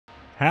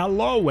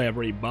Hello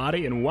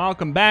everybody, and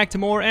welcome back to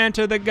more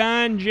Enter the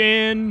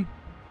Gungeon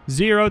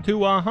 0 to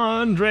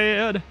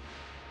 100.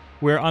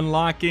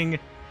 We're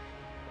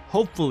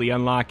hopefully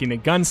unlocking the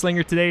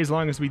Gunslinger today, as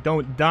long as we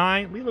don't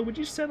die. Lila, would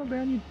you settle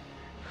down? You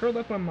curled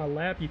up on my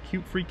lap, you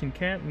cute freaking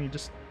cat, and you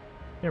just...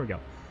 There we go.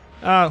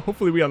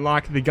 Hopefully we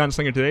unlock the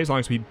Gunslinger today, as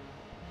long as we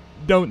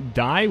don't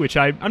die, which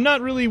I'm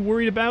not really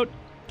worried about.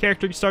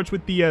 Character starts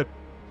with the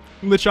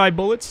Lich Eye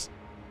bullets,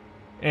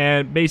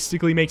 and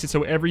basically makes it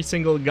so every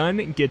single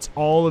gun gets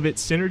all of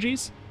its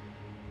synergies.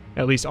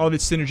 At least all of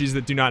its synergies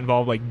that do not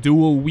involve, like,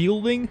 dual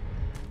wielding.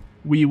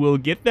 We will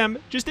get them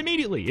just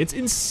immediately. It's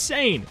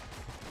insane.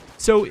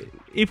 So,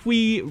 if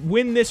we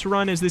win this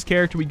run as this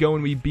character, we go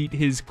and we beat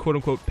his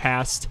quote-unquote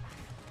past,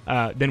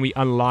 then we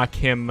unlock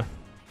him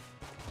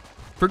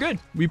for good.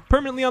 We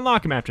permanently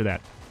unlock him after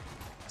that.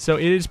 So,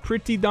 it is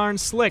pretty darn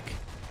slick.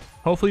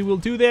 Hopefully we'll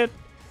do that.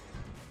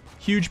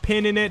 Huge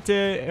pin in it,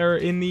 or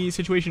in the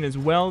situation as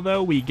well,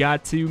 though. We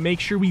got to make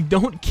sure we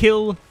don't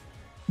kill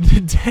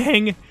the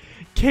dang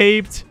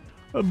caped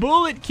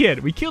bullet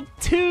kid. We killed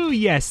 2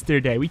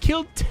 yesterday. We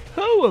killed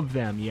 2 of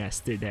them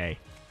yesterday.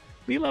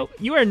 Lilo,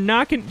 you are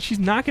knocking... She's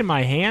knocking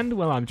my hand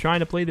while I'm trying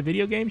to play the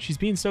video game. She's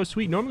being so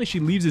sweet. Normally she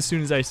leaves as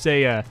soon as I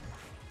say,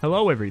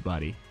 hello,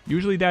 everybody.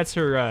 Usually that's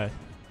her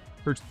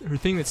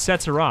thing that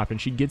sets her off, and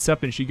she gets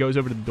up and she goes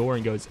over to the door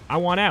and goes, I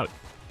want out.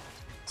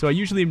 So I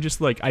usually am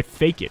just like, I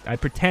fake it. I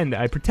pretend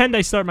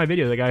I start my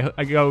video. Like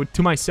I go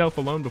to myself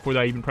alone before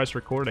I even press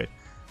record it.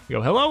 I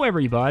go, hello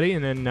everybody,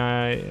 and then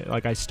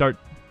like I start.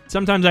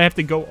 Sometimes I have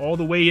to go all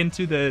the way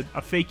into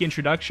a fake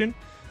introduction.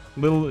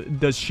 Little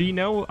does she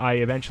know, I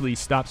eventually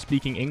stop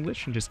speaking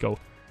English and just go,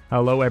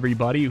 hello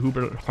everybody,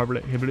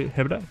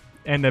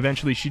 and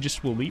eventually she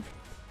just will leave.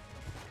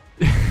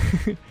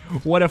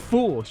 What a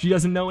fool! She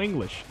doesn't know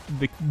English.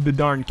 The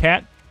darn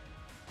cat.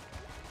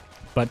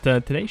 But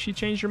today she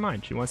changed her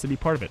mind. She wants to be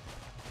part of it.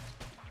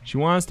 She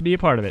wants to be a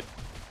part of it.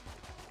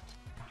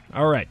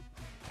 Alright.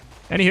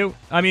 Anywho,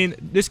 I mean,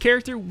 this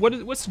character,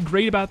 what's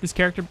great about this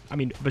character? I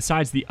mean,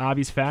 besides the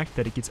obvious fact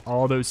that it gets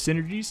all those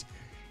synergies,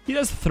 he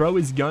does throw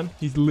his gun.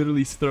 He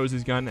literally throws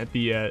his gun at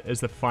the as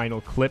the final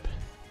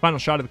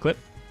shot of the clip.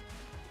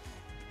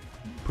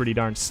 Pretty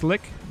darn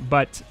slick.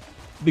 But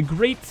the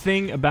great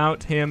thing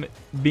about him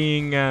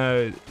being,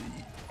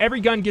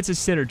 every gun gets a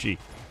synergy.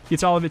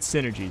 Gets all of its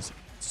synergies.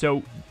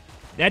 So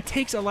that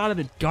takes a lot of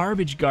the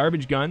garbage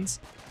guns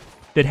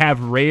that have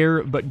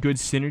rare but good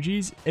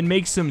synergies and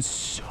makes them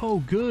so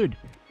good.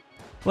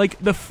 Like,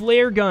 the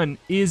flare gun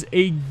is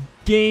a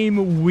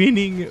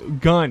game-winning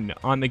gun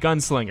on the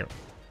Gunslinger,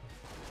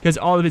 because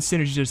all of its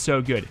synergies are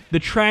so good. The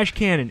trash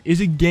cannon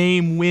is a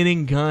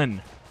game-winning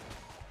gun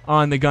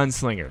on the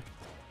Gunslinger.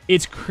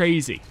 It's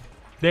crazy.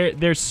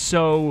 They're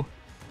so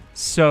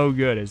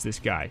good as this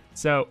guy.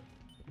 So,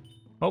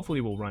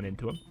 hopefully we'll run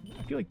into him.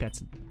 I feel like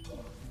that's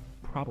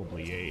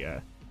probably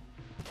a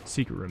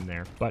secret room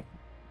there, but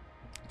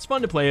it's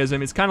fun to play as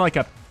him. It's kind of like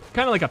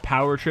a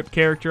power trip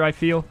character, I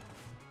feel.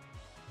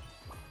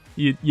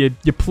 You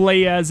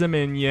play as him,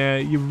 and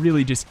you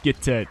really just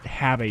get to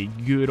have a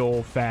good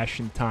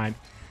old-fashioned time.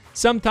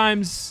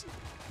 Sometimes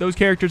those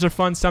characters are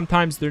fun,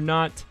 sometimes they're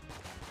not.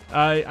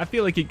 I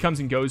feel like it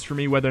comes and goes for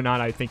me whether or not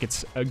I think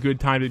it's a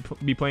good time to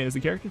be playing as the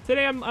character.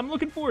 Today I'm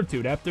looking forward to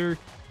it after,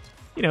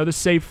 you know, the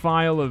save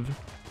file of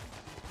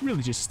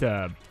really just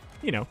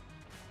you know,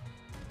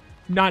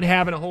 not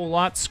having a whole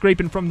lot,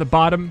 scraping from the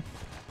bottom.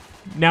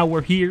 Now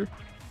we're here,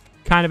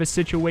 kind of a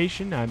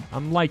situation.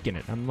 I'm liking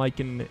it. I'm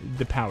liking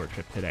the power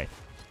trip today.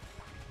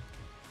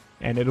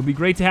 And it'll be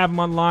great to have them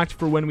unlocked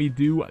for when we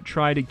do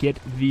try to get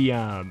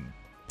the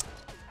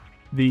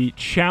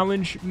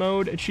challenge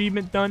mode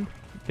achievement done.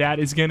 That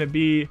is going to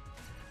be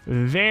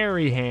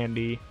very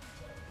handy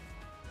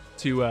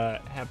to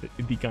have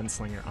the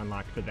Gunslinger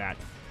unlocked for that.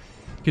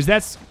 Because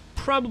that's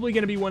probably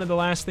going to be one of the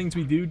last things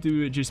we do,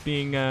 due to just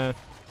being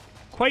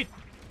quite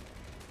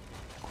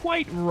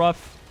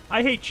rough.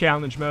 I hate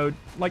challenge mode.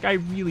 Like, I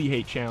really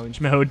hate challenge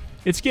mode.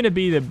 It's gonna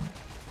be the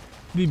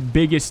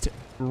biggest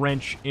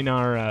wrench in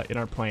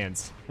our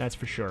plans. That's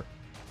for sure.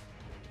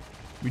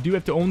 We do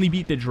have to only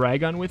beat the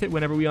dragon with it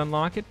whenever we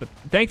unlock it, but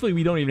thankfully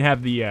we don't even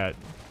have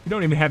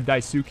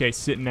Daisuke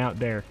sitting out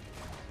there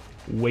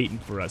waiting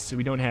for us, so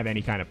we don't have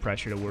any kind of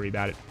pressure to worry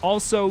about it.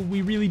 Also,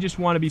 we really just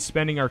want to be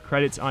spending our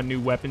credits on new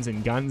weapons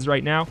and guns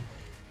right now.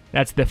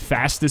 That's the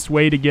fastest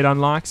way to get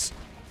unlocks,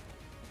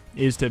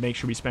 is to make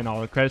sure we spend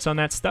all the credits on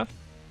that stuff.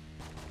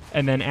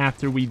 And then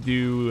after we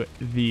do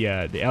the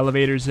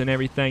elevators and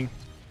everything,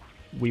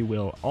 we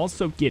will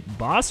also get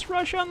boss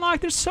rush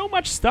unlocked. There's so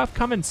much stuff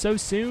coming so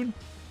soon.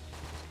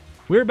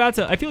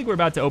 I feel like we're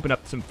about to open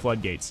up some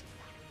floodgates.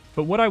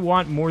 But what I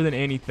want more than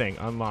anything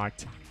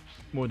unlocked,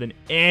 more than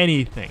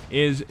anything,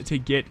 is to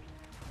get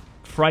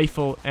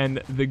Frightful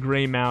and the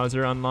Grey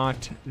Mauser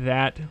unlocked.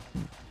 That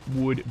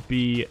would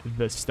be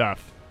the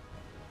stuff.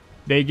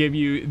 They give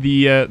you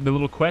the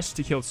little quest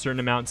to kill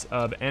certain amounts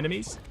of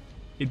enemies.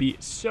 It'd be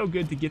so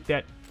good to get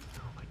that.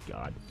 Oh my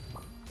god.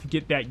 To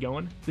get that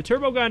going. The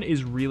turbo gun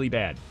is really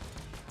bad.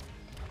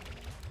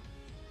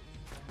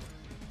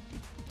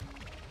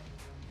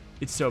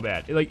 It's so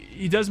bad. Like,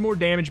 he does more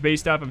damage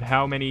based off of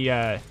how many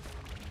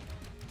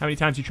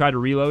times you try to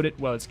reload it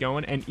while it's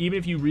going. And even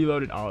if you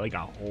reload it like a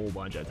whole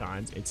bunch of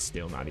times, it's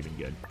still not even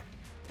good.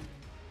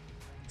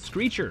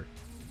 Screecher.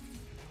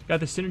 Got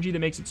the synergy that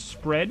makes it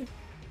spread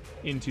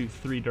into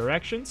 3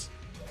 directions.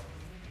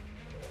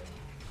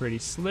 Pretty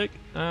slick.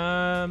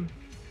 I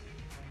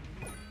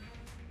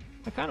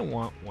kind of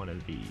want one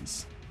of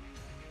these.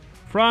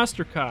 Frost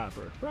or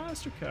copper?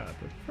 Frost or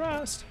copper?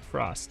 Frost.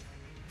 Frost.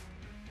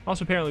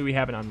 Also, apparently we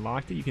haven't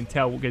unlocked it. You can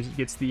tell because it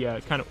gets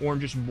the kind of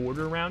orangish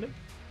border around it.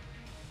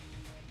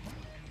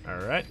 All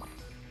right.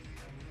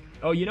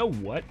 Oh, you know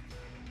what?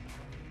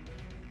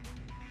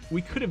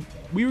 We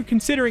were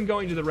considering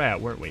going to the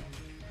rat, weren't we?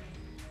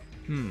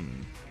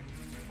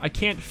 I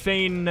can't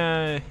feign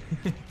the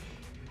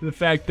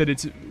fact that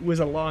it was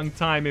a long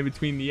time in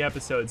between the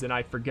episodes, and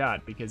I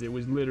forgot because it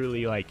was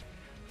literally like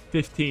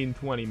 15,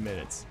 20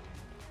 minutes.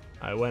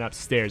 I went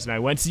upstairs and I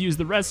went to use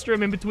the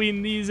restroom in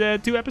between these 2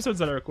 episodes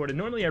that I recorded.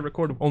 Normally I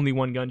record only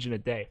 1 Gungeon a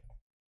day.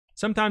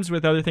 Sometimes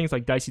with other things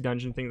like Dicey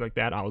Dungeon, things like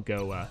that, I'll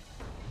go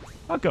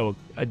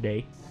a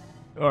day,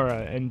 or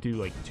and do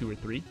like 2 or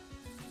 3.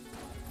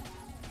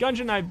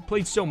 Gungeon, I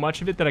played so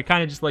much of it that I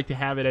kind of just like to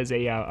have it as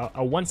a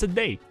once a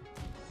day,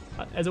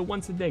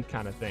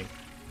 kind of thing,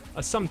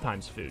 a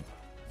sometimes food,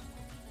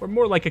 or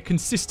more like a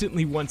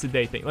consistently once a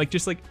day thing. Like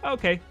just like,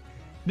 okay,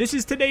 this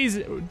is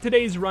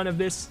today's run of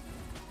this.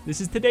 This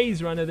is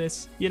today's run of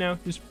this. You know,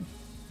 just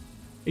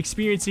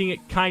experiencing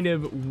it kind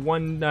of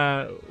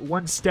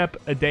one step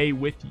a day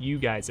with you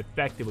guys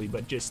effectively,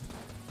 but just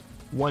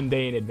 1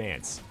 day in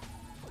advance.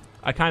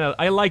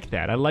 I like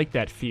that. I like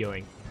that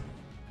feeling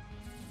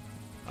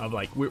of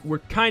like we're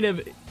kind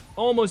of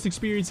almost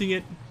experiencing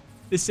it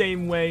the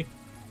same way.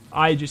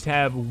 I just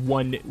have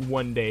one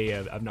day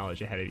of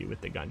knowledge ahead of you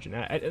with the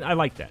Gungeon. I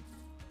like that.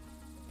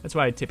 That's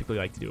why I typically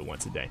like to do it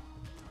once a day.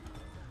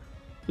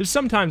 There's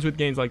sometimes with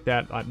games like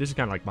that, this is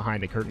kind of like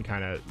behind the curtain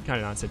kind of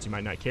nonsense you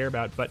might not care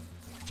about, but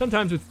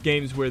sometimes with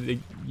games where they,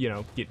 you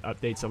know, get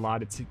updates a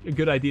lot, it's a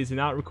good idea to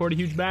not record a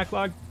huge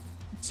backlog,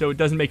 so it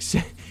doesn't make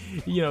sense.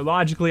 You know,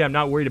 logically, I'm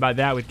not worried about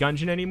that with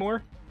Gungeon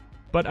anymore,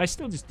 but I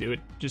still just do it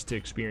just to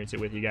experience it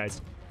with you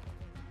guys,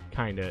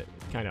 kind of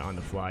on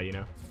the fly, you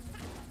know.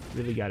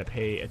 Really got to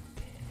pay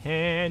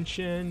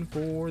attention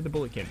for the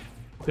bulletkin.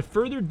 The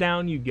further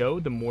down you go,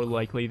 the more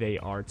likely they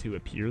are to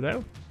appear,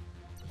 though.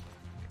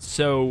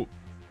 So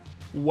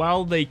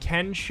while they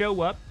can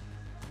show up,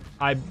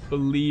 I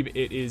believe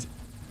it is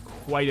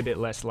quite a bit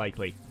less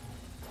likely.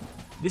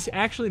 This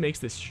actually makes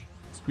this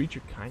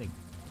Screecher kind of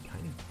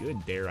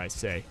good, dare I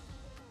say.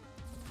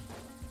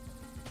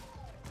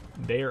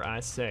 Dare I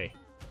say.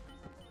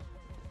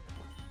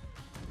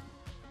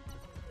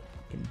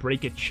 Can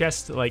break a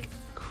chest like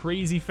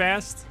crazy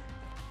fast.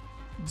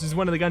 This is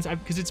one of the guns,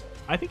 because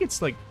I think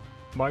it's like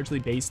largely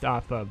based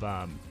off of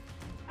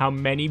how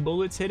many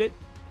bullets hit it.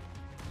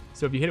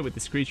 So if you hit it with the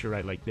Screecher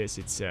right like this,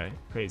 it's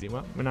crazy.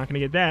 Well, we're not going to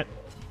get that.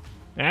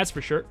 That's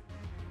for sure.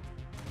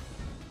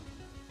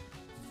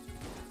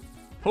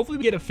 Hopefully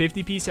we get a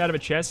 50 piece out of a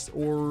chest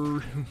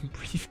or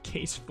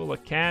briefcase full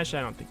of cash.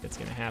 I don't think that's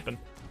going to happen.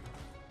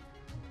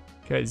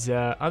 Because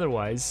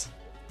otherwise,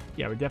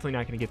 yeah, we're definitely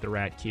not going to get the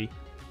rat key.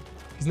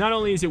 Because not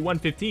only is it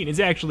 115, it's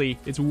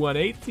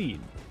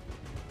 118.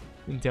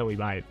 Until we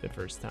buy it the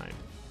first time.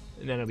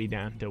 And then it'll be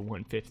down to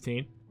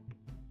 115.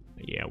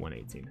 Yeah,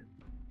 118.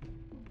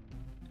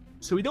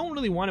 So we don't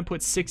really want to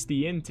put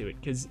 60 into it,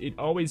 because it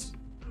always...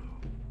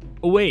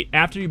 Oh, wait.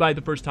 After you buy it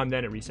the first time,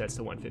 then it resets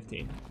to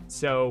 115.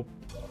 So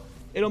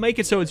it'll make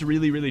it so it's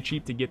really, really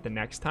cheap to get the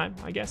next time,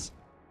 I guess.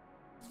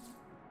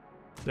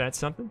 So that's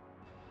something.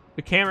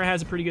 The camera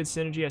has a pretty good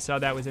synergy. I saw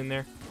that was in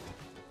there.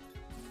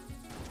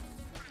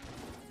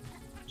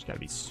 Just gotta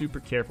be super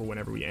careful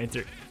whenever we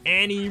enter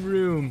any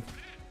room.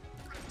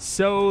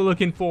 So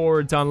looking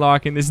forward to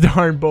unlocking this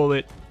darn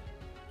bullet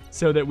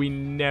so that we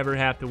never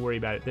have to worry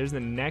about it. There's the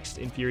next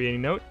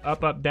infuriating note.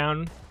 Up, up,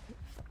 down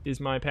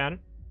is my pattern.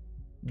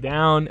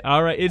 Down.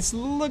 All right. It's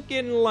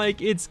looking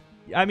like it's...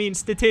 I mean,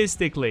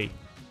 statistically,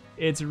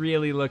 it's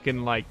really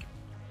looking like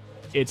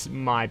it's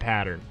my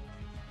pattern.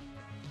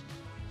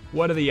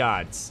 What are the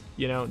odds?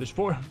 You know, there's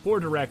four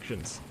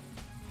directions.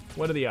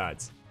 What are the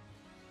odds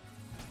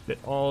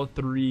that all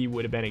 3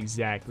 would have been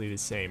exactly the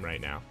same right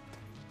now?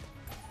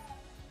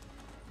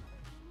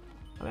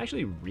 I'm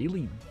actually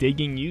really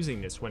digging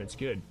using this when it's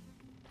good.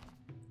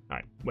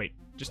 Alright, wait.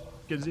 Just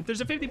because if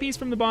there's a 50 piece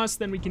from the boss,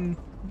 then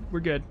we're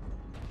good.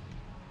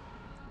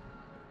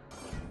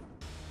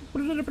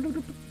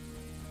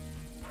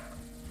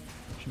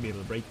 Should be able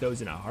to break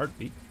those in a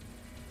heartbeat.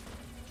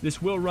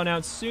 This will run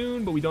out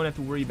soon, but we don't have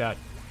to worry about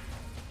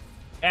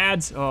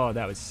ads. Oh,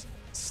 that was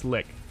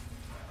slick.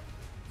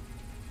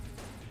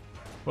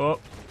 Oh.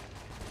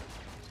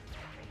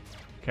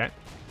 Okay.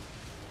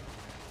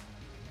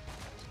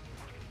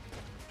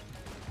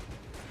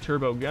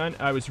 Turbo gun.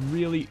 I was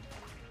really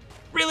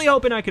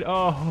hoping I could...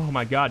 Oh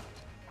my god.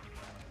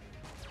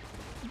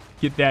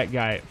 Get that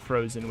guy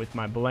frozen with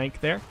my blank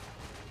there.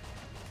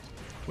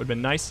 Would have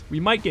been nice. We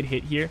might get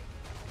hit here.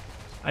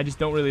 I just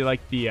don't really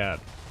like the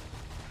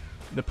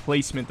the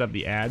placement of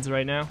the ads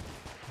right now.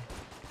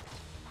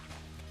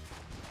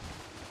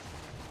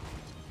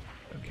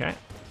 Okay.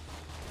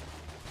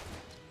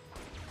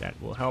 That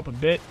will help a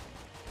bit.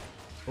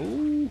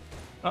 Ooh.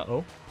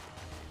 Uh-oh.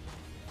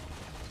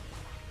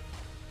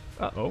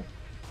 Uh-oh.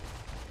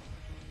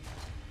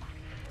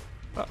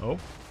 Uh-oh.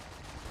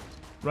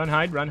 Run,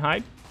 hide, run,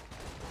 hide.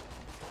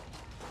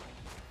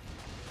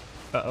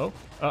 Uh-oh.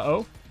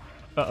 Uh-oh.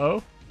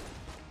 Uh-oh.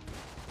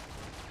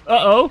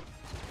 Uh-oh.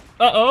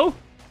 Uh-oh.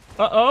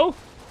 Uh-oh.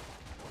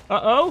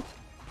 Uh-oh.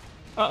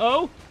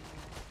 Uh-oh.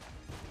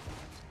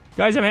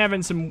 Guys, I'm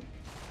having some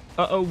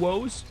uh-oh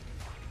woes.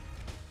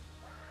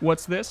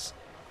 What's this?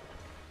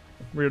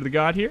 Rear of the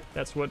God here.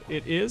 That's what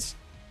it is.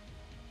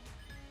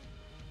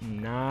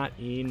 Not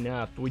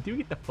enough. But we do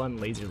get the fun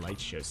laser light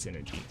show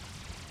synergy.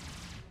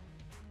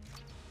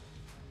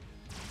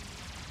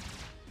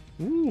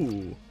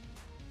 Ooh.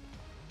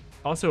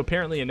 Also,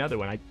 apparently another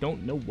one. I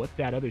don't know what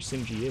that other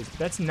synergy is. But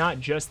that's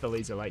not just the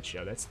laser light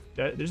show.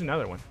 There's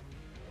another one.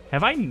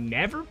 Have I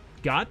never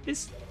got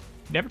this?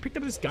 Never picked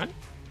up this gun?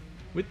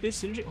 With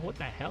this synergy? Oh, what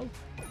the hell?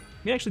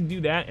 Let me actually do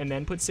that and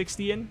then put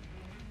 60 in.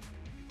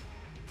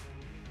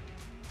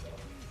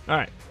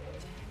 Alright.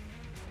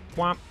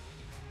 Womp.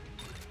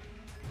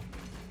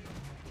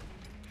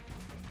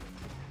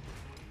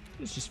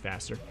 It's just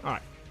faster.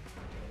 Alright.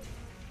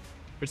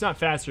 It's not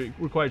faster, it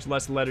requires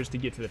less letters to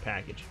get to the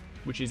package,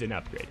 which is an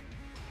upgrade.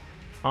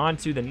 On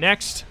to the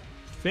next.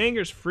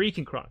 Fingers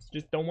freaking crossed.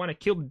 Just don't want to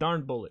kill the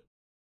darn bullet.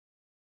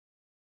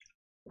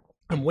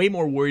 I'm way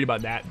more worried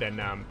about that than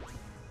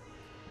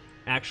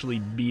actually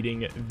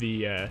beating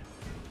the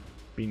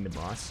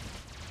boss.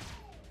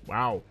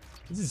 Wow.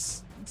 This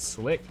is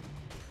slick.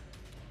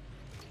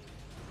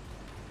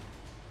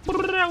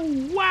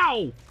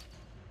 Wow.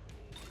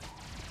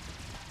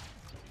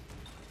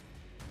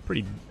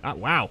 Pretty,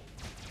 wow.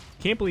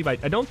 Can't believe I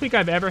don't think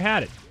I've ever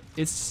had it.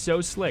 It's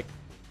so slick.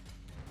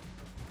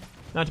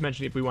 Not to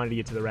mention, if we wanted to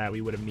get to the rat,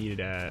 we would have needed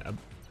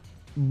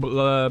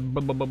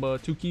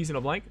 2 keys and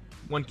a blank.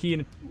 One key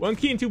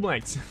and 2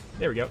 blanks.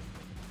 There we go.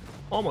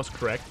 Almost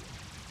correct.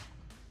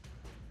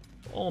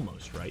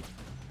 Almost right.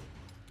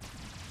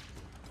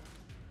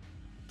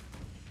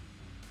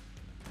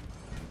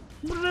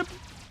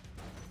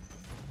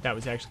 That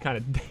was actually kind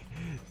of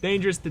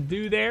dangerous to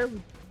do there.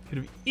 Could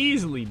have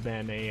easily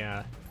been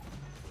a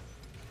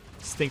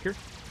stinker.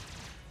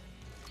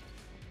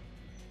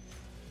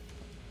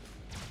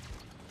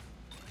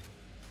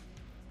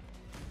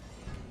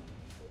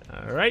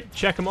 Alright,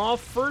 check them all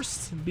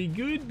first. Be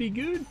good, be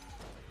good.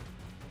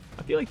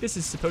 I feel like this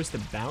is supposed to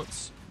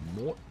bounce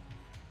more.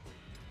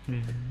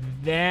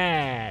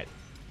 That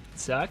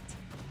sucked.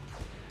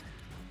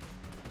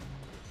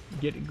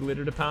 Get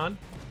glittered upon.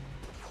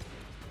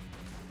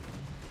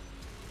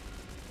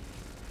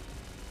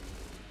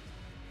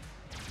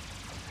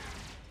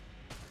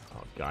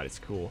 Oh god, it's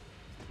cool.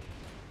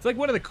 It's like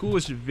one of the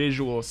coolest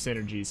visual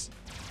synergies.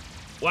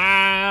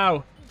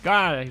 Wow!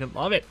 God, I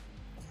love it.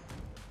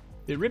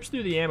 It rips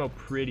through the ammo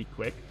pretty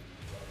quick.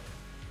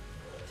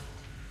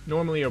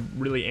 Normally a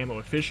really ammo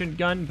efficient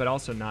gun, but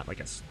also not like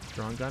a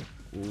strong gun.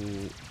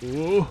 Ooh,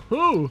 ooh,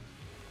 ooh.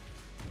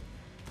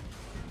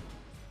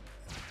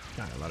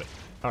 God, I love it.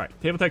 All right,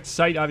 table tech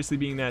sight obviously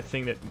being that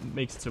thing that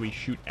makes it so we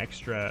shoot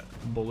extra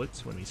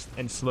bullets when we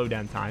and slow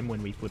down time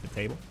when we flip the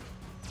table.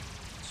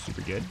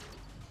 Super good.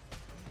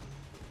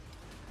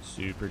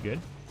 Super good.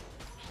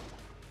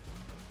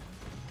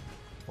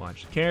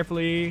 Watch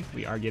carefully.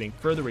 We are getting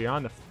further. We are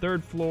on the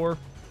 3rd floor.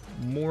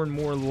 More and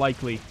more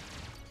likely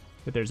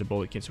that there's a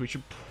bullet kit. So we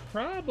should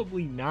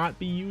probably not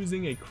be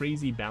using a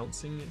crazy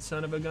bouncing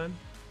son of a gun.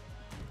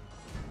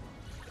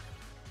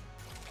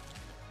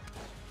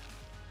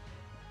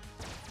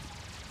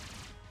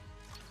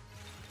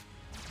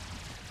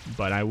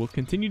 But I will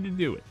continue to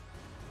do it.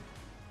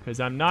 Because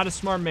I'm not a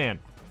smart man.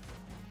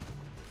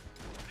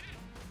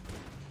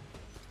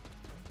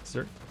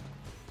 Sir?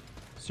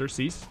 Sir,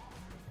 cease.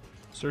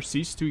 Sir,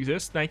 cease to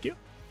exist. Thank you.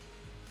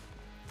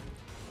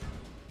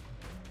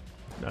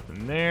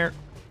 Nothing there.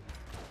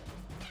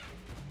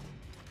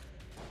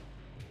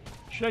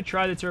 Should I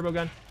try the turbo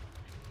gun?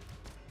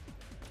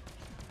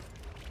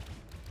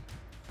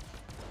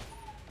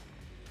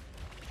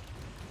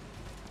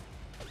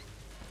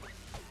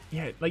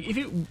 Yeah, like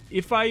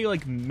if I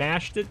like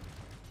mashed it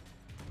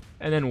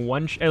and then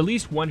at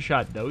least one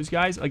shot those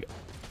guys, like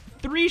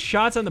 3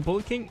 shots on the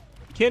bullet kin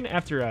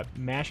after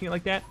mashing it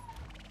like that,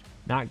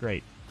 not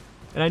great.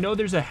 And I know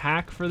there's a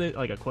hack for this,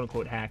 like a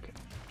quote-unquote hack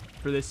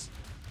for this.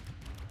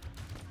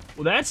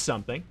 Well, that's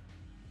something.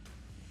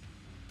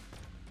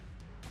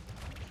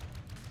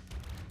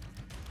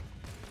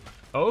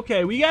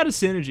 Okay, we got a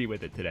synergy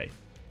with it today.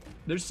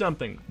 There's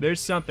something. There's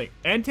something.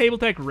 And Table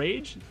Tech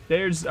Rage?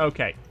 There's...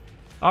 Okay.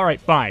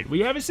 Alright, fine. We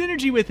have a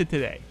synergy with it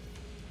today.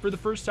 For the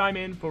first time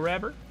in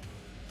forever.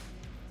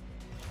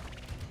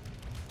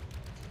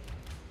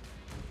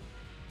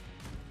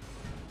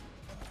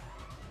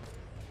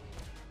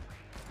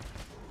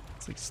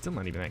 It's like still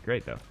not even that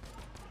great, though.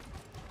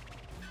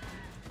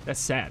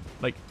 That's sad.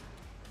 Like,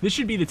 this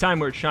should be the time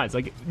where it shines.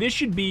 Like, this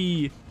should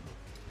be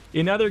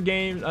In other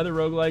games, other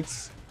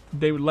roguelikes,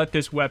 they would let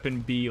this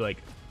weapon be like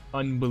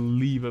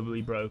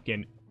unbelievably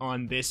broken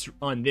on this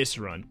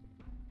run.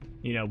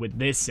 You know, with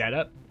this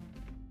setup.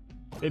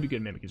 Maybe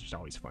Good Mimic is just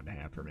always fun to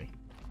have for me.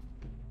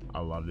 I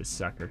love this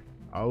sucker.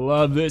 I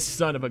love this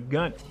son of a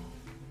gun.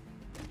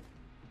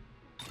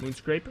 Moon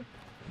Scraper.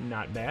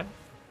 Not bad.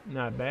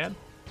 Not bad.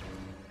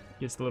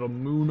 Gets the little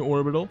moon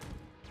orbital.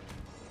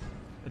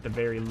 At the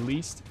very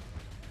least.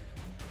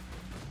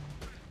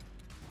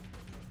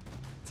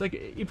 It's like,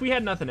 if we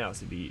had nothing else,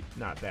 it'd be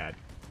not bad.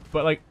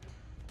 But like,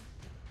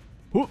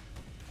 whoop,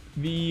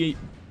 the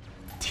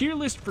tier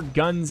list for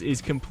guns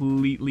is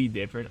completely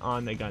different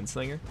on the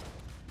Gunslinger.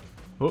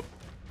 Whoop,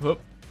 whoop,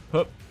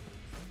 whoop.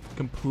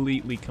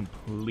 Completely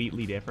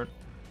different.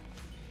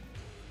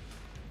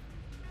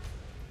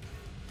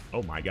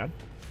 Oh my god.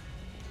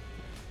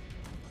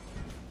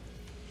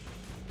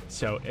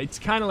 So it's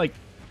kind of like,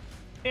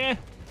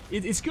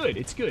 it's good,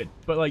 it's good.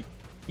 But like,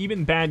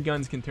 even bad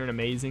guns can turn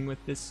amazing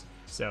with this.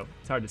 So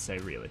it's hard to say,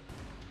 really.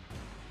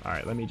 All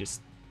right, let me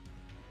just.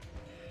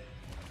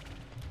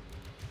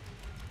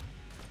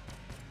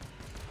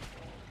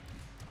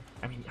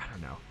 I mean, I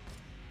don't know.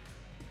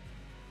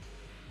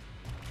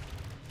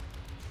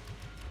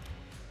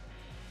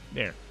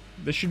 There.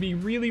 This should be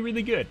really,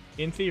 really good,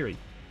 in theory.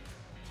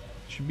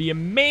 Should be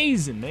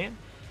amazing, man.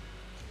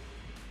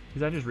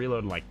 Because I just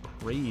reloaded like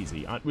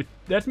crazy.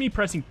 That's me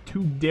pressing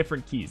 2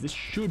 different keys. This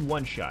should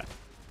one-shot.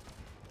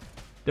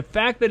 The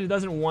fact that it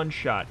doesn't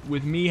one-shot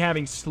with me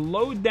having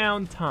slowed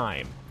down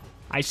time.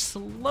 I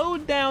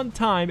slowed down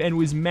time and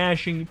was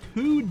mashing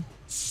two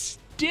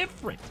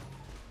different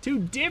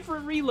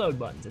reload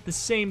buttons at the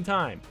same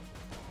time.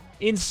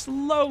 In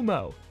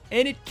slow-mo.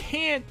 And it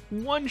can't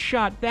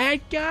one-shot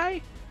that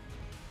guy?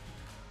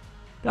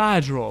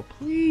 Dodge roll,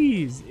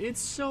 please.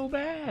 It's so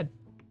bad.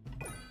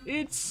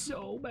 It's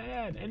so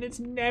bad. And it's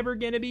never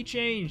gonna be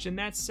changed, and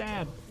that's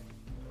sad.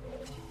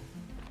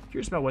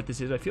 Curious about what this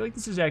is. I feel like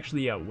this is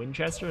actually a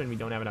Winchester, and we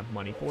don't have enough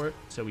money for it,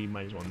 so we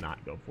might as well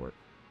not go for it.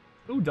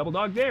 Ooh, double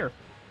dog there.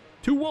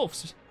 2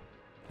 wolves.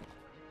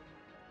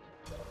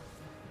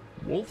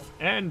 Wolf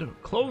and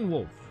clone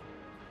wolf.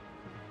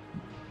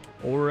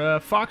 Or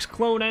fox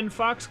clone and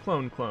fox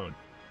clone clone,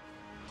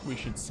 we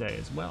should say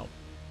as well.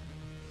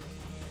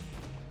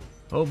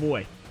 Oh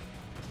boy.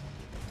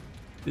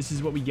 This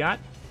is what we got.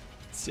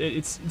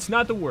 It's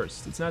not the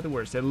worst. It's not the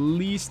worst. At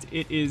least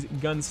it is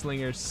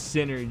Gunslinger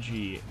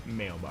Synergy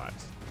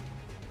mailbox.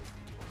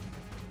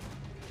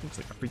 Looks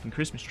like a freaking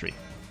Christmas tree.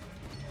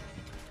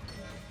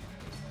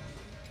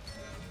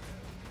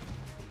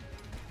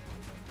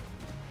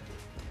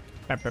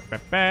 Ooh,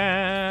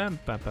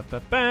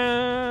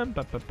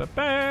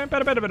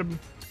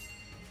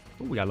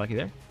 we got lucky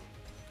there.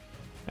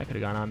 That could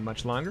have gone on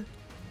much longer.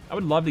 I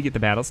would love to get the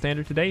battle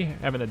standard today,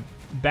 having a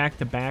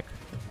back-to-back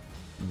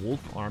wolf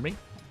army.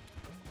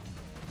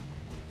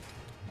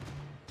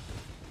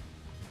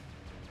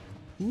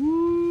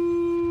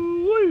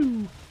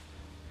 Woo!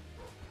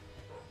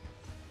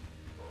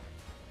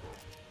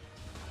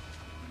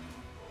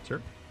 Sir?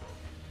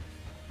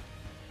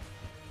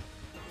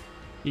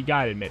 You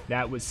gotta admit,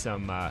 that was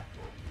some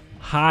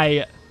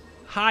high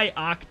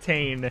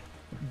octane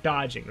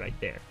dodging right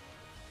there.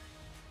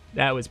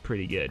 That was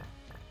pretty good.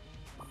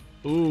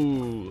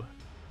 Ooh,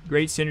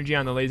 great synergy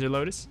on the Laser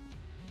Lotus.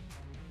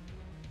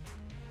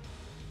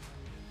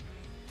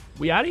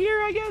 We out of here,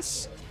 I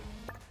guess?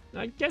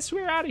 I guess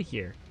we're out of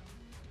here.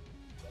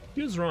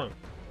 Feels wrong.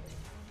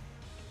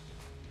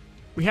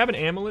 We have an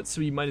amulet, so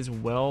we might as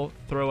well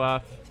throw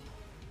off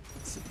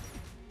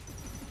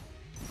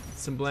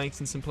some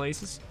blanks in some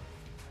places.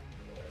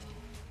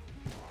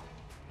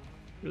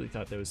 Really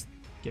thought that was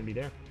gonna be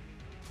there.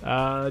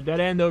 Dead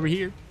end over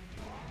here.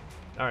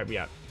 All right, we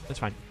out. That's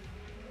fine.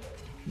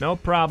 No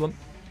problem.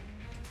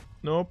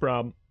 No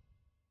problem.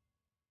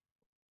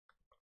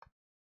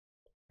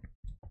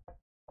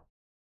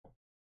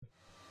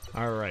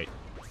 All right.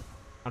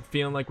 I'm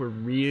feeling like we're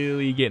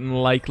really getting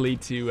likely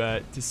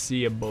to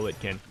see a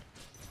bulletkin.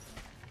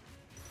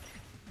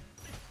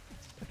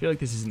 I feel like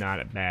this is not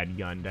a bad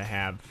gun to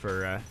have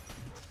for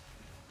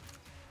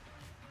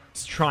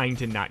trying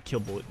to not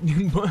kill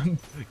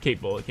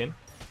Cape Bulletkin.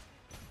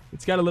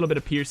 It's got a little bit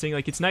of piercing.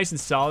 Like, it's nice and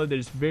solid.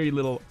 There's very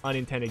little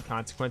unintended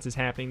consequences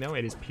happening, though.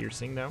 It is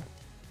piercing, though.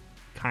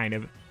 Kind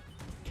of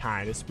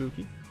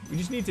spooky. We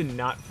just need to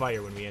not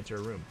fire when we enter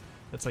a room.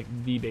 That's, like,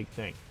 the big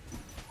thing.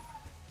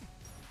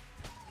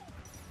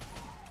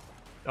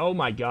 Oh,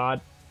 my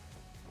God.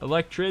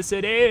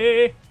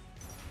 Electricity!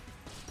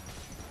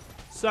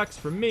 Sucks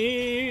for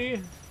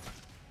me!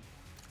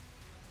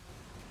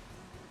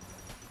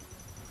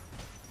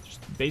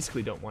 Just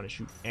basically don't want to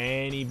shoot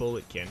any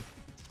bulletkin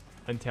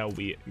until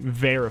we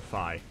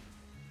verify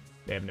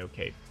they have no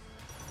cape.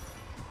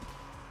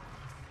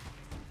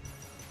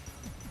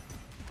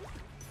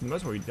 For the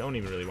most part, we don't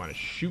even really want to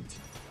shoot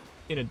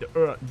in a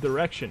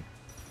direction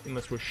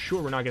unless we're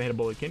sure we're not going to hit a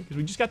bulletkin, because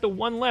we just got the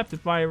one left,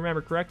 if I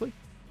remember correctly.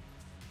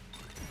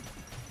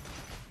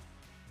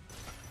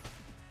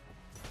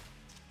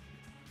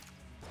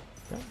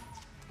 Okay.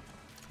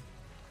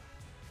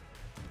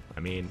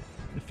 mean,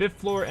 the 5th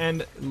floor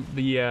and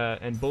the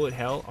and bullet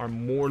hell are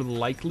more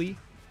likely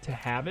to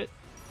have it,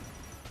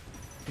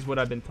 is what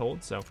I've been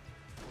told. So,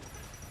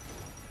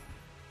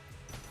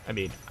 I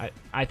mean,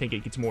 I think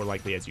it gets more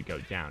likely as you go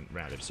down,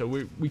 rather. So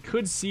we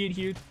could see it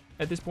here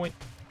at this point,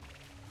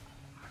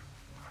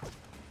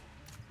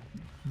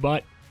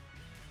 but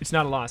it's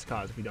not a lost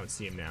cause if we don't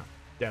see him now.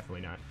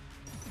 Definitely not.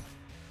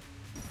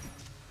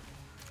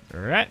 All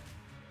right.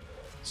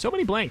 So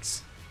many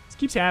blanks. This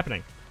keeps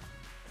happening.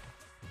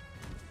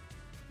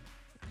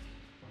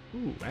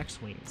 Ooh, wax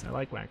wings. I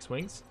like wax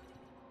wings.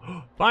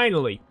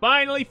 Finally,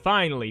 finally,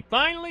 finally,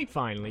 finally,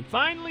 finally,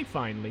 finally,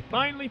 finally,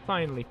 finally,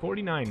 finally,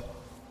 49.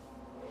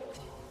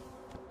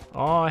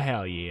 Oh,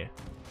 hell yeah.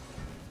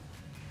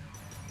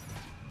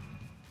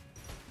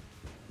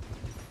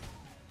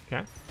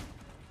 Okay.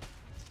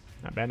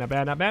 Not bad, not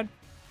bad, not bad.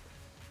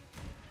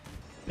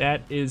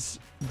 That is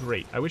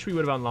great. I wish we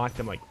would have unlocked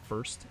them, like,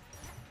 first,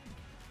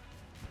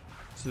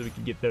 so that we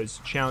could get those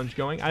challenge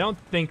going. I don't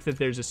think that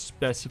there's a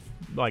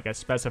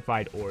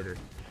specified order.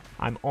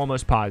 I'm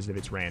almost positive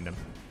it's random.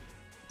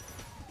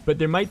 But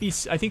there might be,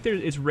 I think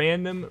it's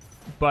random,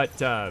 but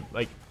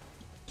like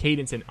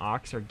Cadence and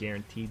Ox are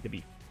guaranteed to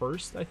be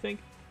first, I think.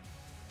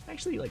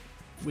 Actually, like,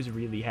 was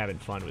really having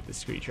fun with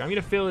this creature. I'm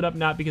going to fill it up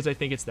not because I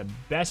think it's the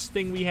best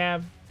thing we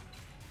have,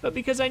 but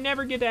because I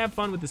never get to have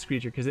fun with this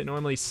creature because it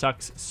normally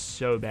sucks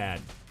so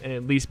bad, and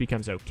at least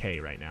becomes okay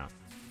right now.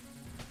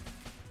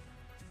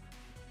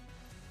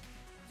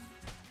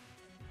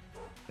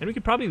 And we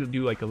could probably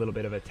do like a little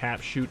bit of a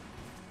tap shoot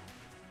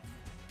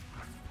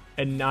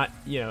and not,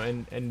 you know,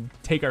 and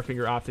take our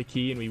finger off the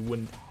key and we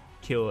wouldn't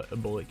kill a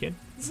bulletkin.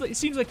 It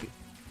seems like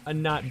a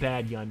not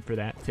bad gun for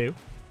that too.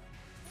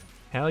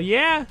 Hell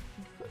yeah!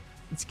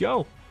 Let's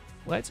go.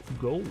 Let's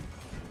go.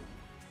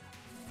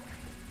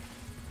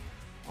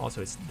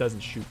 Also, it doesn't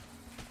shoot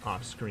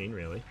off screen,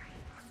 really.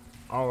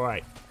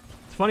 Alright.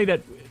 It's funny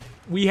that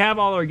we have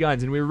all our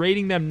guns and we're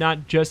rating them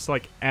not just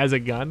like as a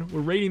gun. We're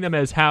rating them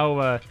as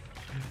how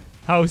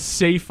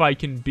safe I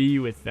can be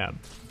with them.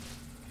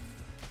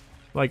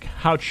 Like,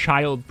 how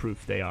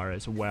child-proof they are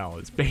as well.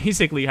 It's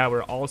basically how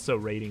we're also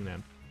rating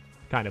them.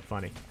 Kind of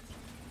funny.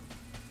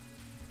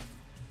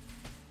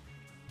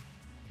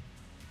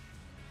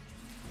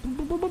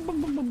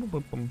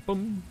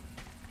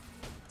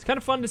 It's kind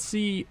of fun to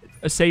see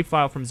a save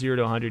file from 0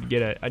 to 100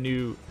 get a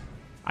new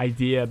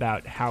idea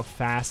about how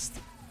fast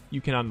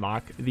you can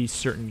unlock these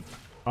certain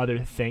other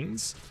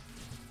things.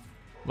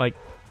 Like,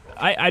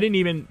 I didn't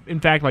even, in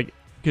fact, like,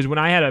 because when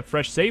I had a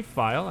fresh save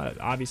file,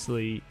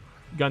 obviously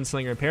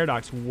Gunslinger and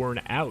Paradox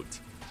weren't out.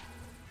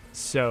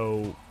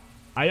 So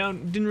I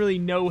didn't really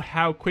know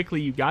how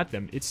quickly you got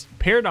them.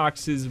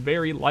 Paradox is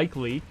very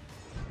likely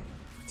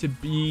to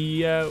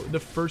be the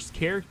first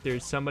character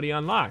somebody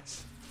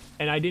unlocks.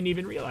 And I didn't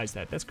even realize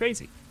that. That's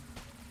crazy.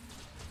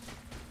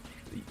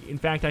 In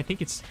fact, I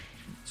think it's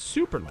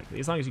super likely,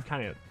 as long as you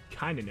kind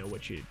of know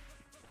what you're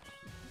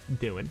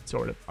doing,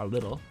 sort of, a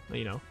little,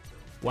 you know.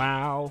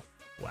 Wow.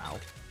 Wow.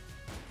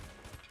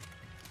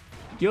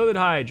 Gilded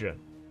Hydra.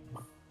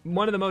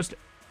 One of the most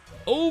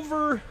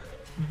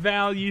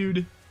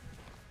overvalued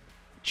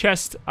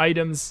chest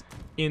items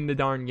in the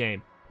darn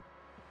game.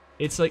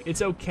 It's like,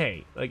 it's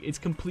okay. Like, it's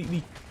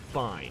completely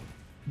fine.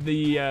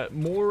 The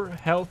more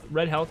health,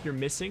 red health you're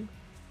missing,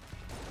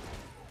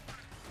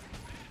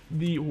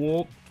 the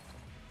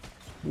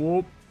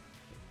the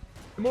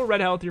more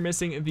red health you're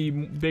missing, the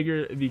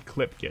bigger the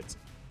clip gets.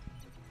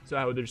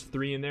 So there's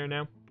 3 in there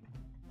now.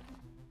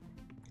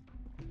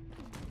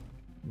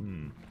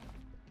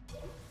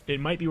 It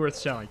might be worth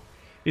selling.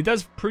 It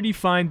does pretty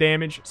fine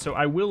damage, so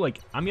I will, like,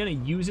 I'm gonna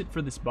use it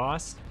for this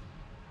boss.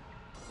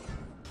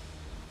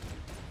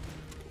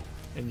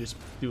 And just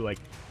do, like,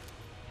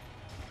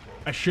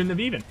 I shouldn't have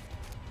even.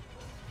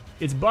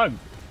 It's bugged.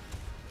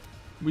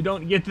 We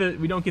don't get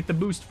the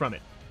boost from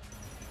it.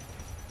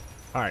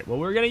 All right, well,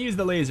 we're gonna use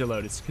the laser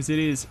lotus because it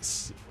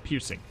is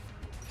piercing,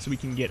 so we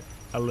can get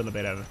a little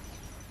bit of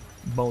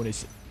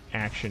bonus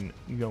action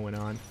going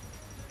on.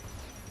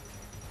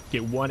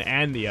 Get one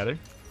and the other.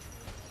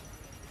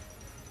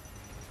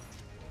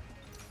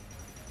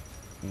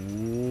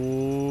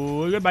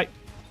 Ooh, good bite.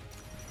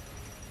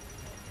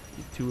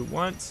 Get 2 at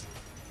once.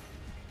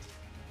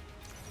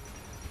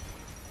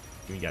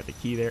 We got the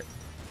key there.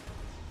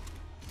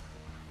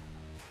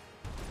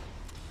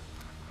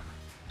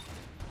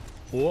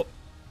 Oh.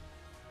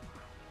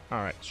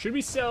 Alright, should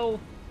we sell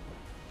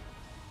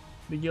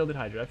the Gilded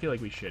Hydra? I feel like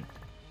we should.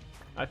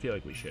 I feel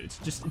like we should.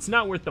 It's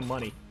not worth the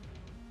money.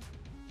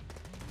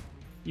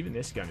 Even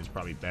this gun is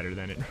probably better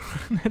than it.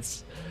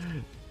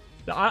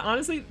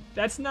 Honestly,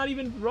 that's not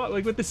even wrong.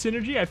 Like, with the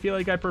synergy, I feel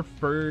like I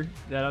prefer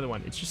that other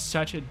one. It's just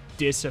such a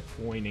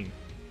disappointing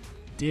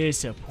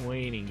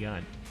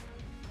gun.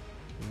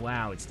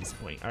 Wow, it's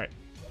disappointing. All right.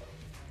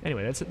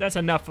 Anyway, that's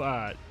enough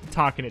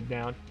talking it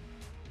down.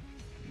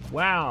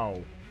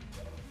 Wow.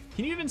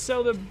 Can you even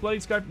sell the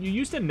Bloody Scarf? You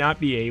used to not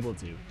be able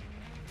to.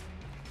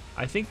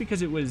 I think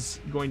because it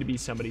was going to be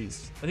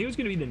somebody's... I think it was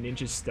going to be the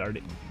ninja's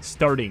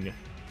starting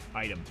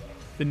item.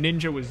 The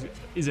ninja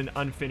is an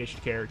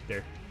unfinished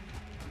character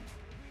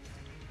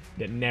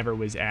that never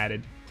was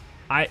added.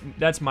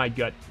 That's my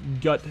gut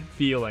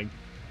feeling.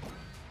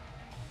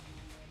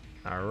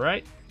 All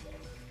right.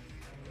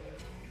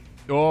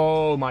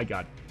 Oh my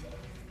god.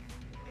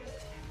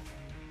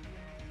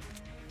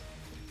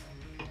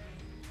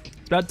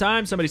 It's about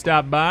time somebody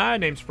stopped by.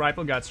 Name's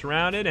Frightful, got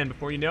surrounded, and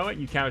before you know it,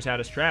 you cowards had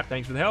us trapped.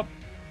 Thanks for the help.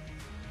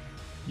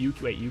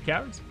 Wait, you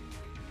cowards?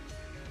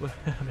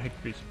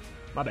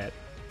 My bad.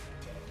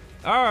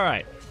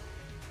 Alright.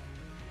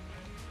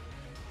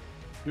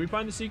 Did we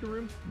find the secret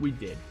room? We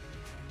did.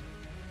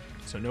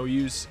 So no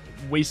use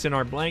wasting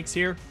our blanks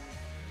here.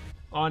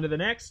 On to the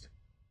next.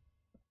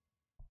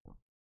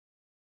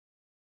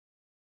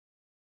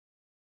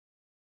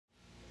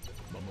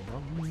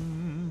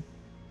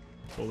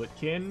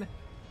 Bulletkin.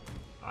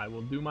 I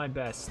will do my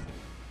best.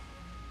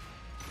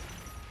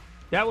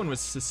 That one was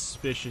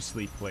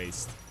suspiciously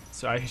placed.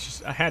 So I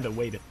had to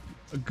wait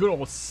a good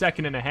old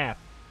second and a half.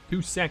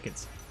 2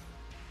 seconds.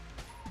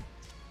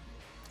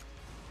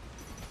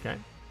 Okay.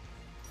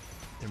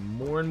 They're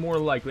more and more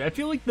likely. I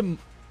feel like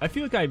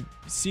I've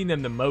seen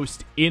them the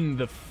most in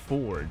the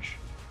forge.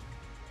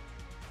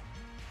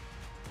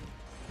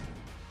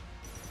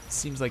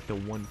 Seems like the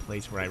one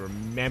place where I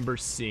remember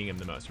seeing them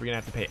the most. We're gonna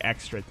have to pay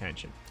extra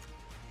attention.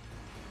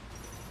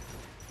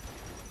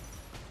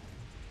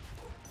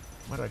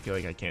 Why do I feel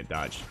like I can't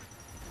dodge?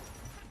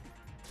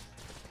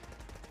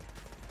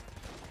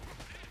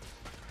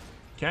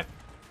 Okay.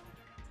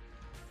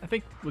 I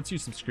think let's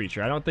use some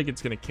Screecher. I don't think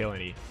it's gonna kill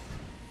any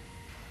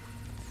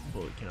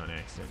Bulletkin on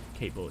accident.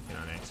 Kate Bulletkin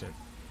on accident.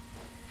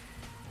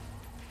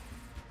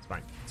 It's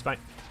fine. It's fine.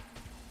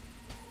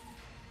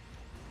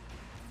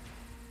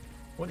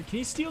 What, can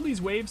he steal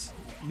these waves?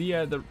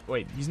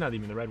 Wait, he's not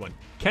even the red one.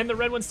 Can the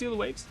red one steal the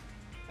waves?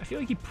 I feel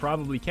like he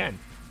probably can.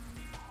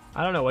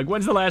 I don't know. Like,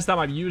 when's the last time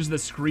I've used the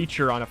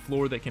Screecher on a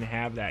floor that can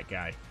have that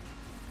guy?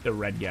 The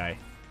red guy.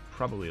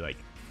 Probably, like,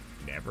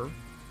 never.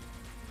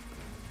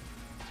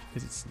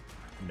 Because it's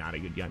not a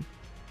good gun.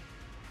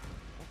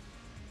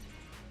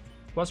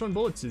 +1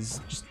 bullets is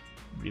just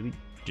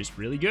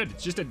really good.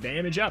 It's just a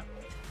damage up.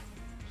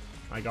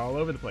 Like, all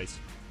over the place.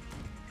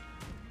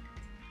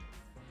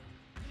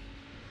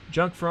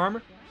 Junk for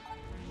armor.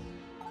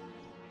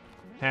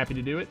 Happy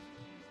to do it.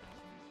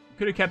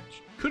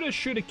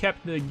 Shoulda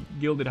kept the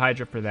Gilded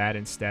Hydra for that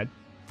instead.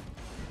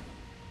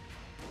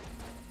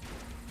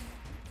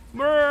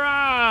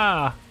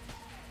 Murrah!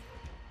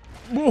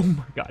 Oh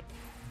my god.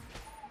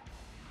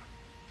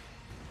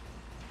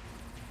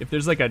 If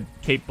there's like a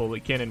Cape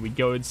Bulletkin and we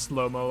go in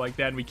slow-mo like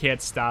that and we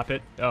can't stop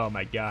it, oh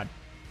my god.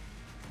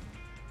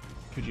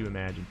 Could you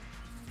imagine?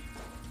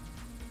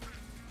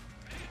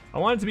 I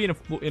want it to be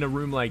in a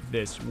room like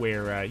this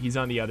where he's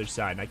on the other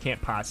side and I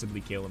can't possibly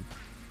kill him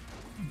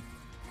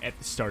at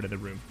the start of the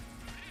room.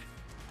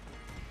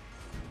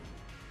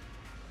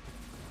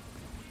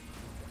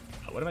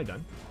 Oh, what have I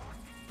done?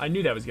 I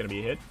knew that was going to be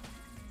a hit.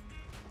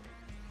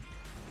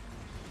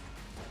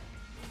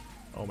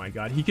 Oh my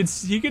god, he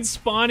could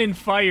spawn in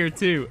fire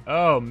too.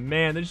 Oh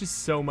man, there's just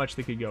so much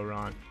that could go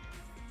wrong.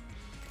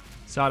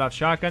 Sawed-off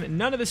shotgun.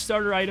 None of the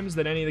starter items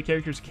that any of the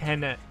characters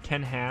can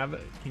have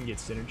can get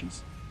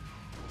synergies.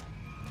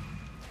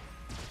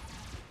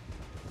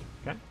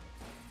 Okay.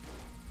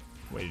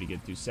 Waited a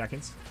good 2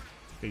 seconds.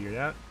 Figure it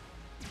out.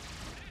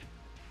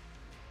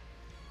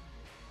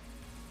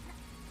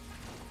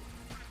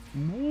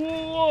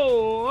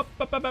 Whoa! Up,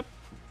 up, up, up.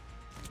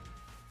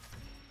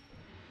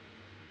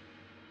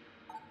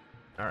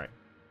 Alright.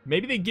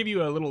 Maybe they give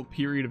you a little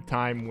period of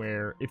time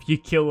where if you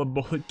kill a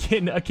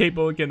Bulletkin, a Cape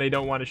Bulletkin, they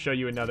don't want to show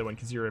you another one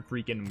because you're a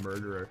freaking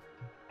murderer.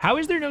 How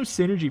is there no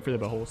synergy for the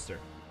Beholster?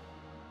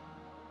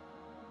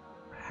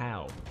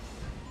 How?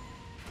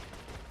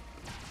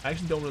 I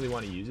actually don't really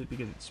want to use it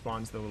because it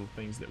spawns the little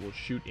things that will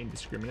shoot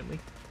indiscriminately.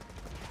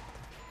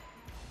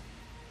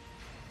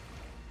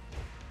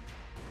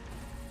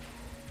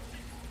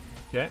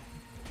 Okay.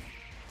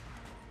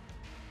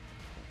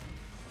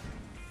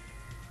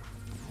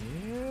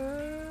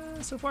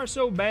 Yeah, so far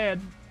so bad.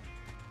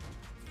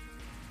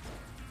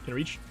 Can I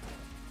reach?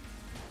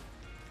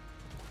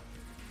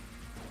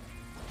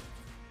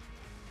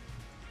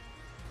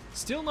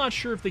 Still not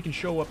sure if they can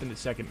show up in the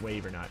second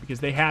wave or not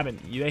because they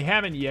haven't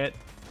yet,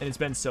 and it's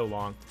been so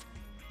long.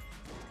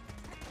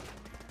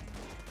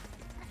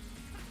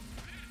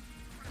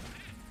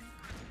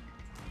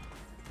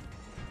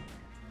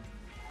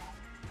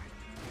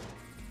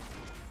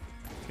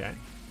 Okay.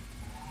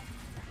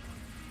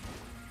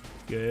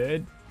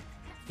 Good.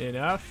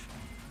 Enough.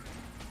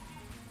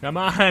 Come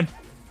on.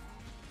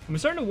 I'm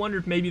starting to wonder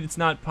if maybe it's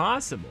not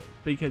possible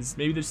because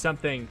maybe there's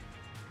something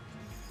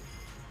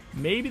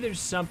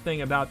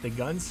about the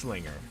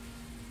Gunslinger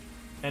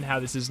and how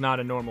this is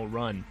not a normal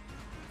run.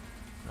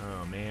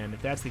 Oh man,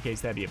 if that's the case,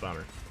 that'd be a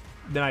bummer.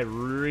 Then I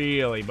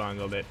really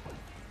bungled it.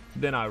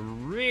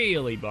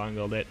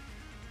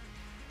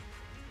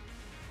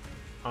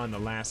 On the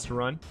last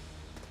run.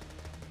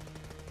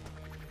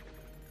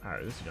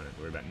 Alright, this is don't have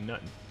to worry about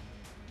nothing.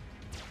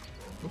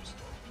 Oops.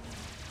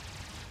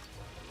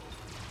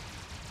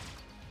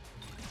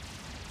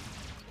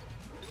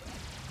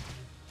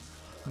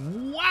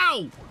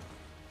 Wow!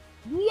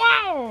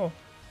 Wow!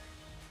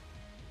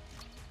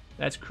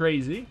 That's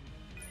crazy.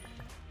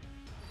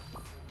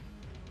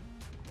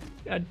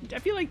 I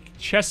feel like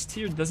chest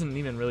tier doesn't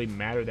even really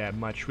matter that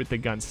much with the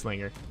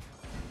Gunslinger.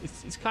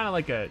 It's kind of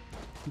like a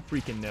who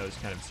freaking knows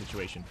kind of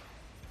situation.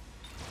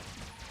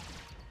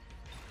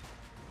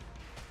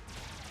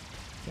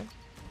 Okay.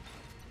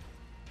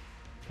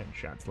 10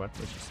 shots left.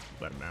 Let's just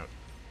let him out.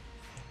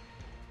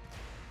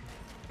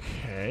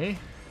 Okay.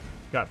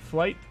 Got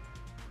flight.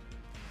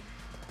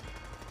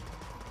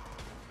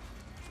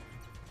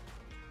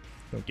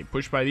 Don't get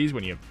pushed by these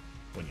when you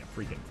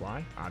freaking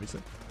fly,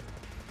 obviously.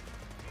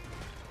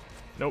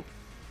 Nope.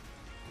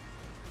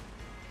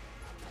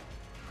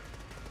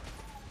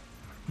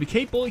 The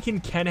Cape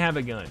Bullykin can have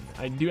a gun.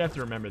 I do have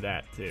to remember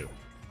that too.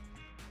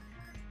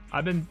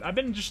 I've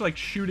been just like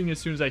shooting as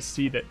soon as I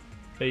see that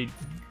they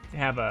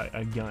have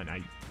a gun.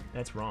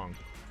 That's wrong.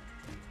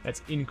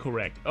 That's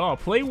incorrect. Oh,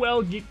 play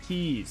well, get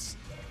keys.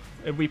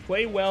 If we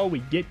play well, we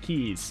get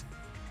keys.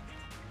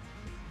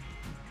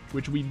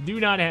 Which we do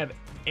not have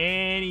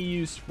any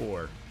use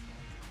for.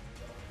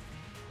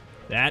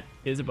 That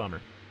is a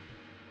bummer.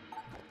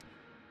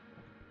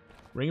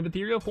 Ring of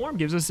Ethereal Form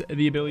gives us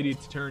the ability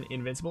to turn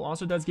invincible.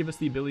 Also does give us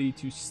the ability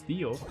to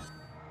steal.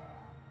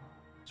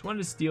 Just wanted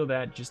to steal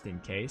that just in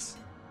case.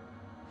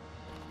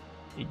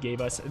 It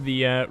gave us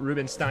the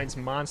Rubinstein's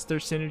Monster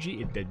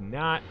synergy. It did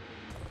not.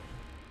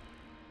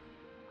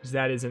 Because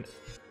that is an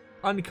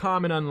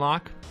uncommon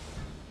unlock.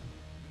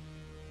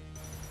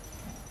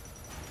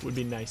 Would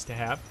be nice to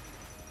have.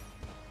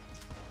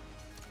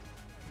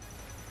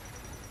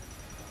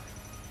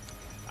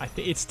 I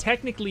think it's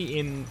technically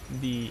in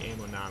the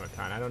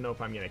Ammonomicon. I don't know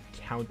if I'm gonna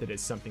count it as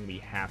something we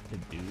have to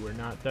do or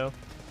not, though,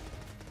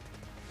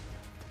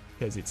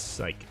 because it's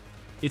like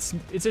it's a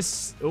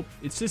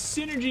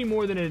synergy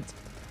more than it's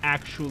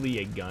actually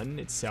a gun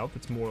itself.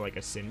 It's more like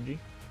a synergy.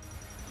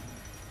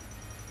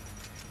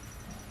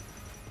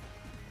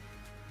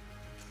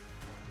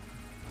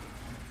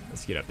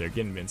 Let's get up there,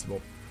 get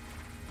invincible,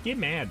 get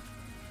mad.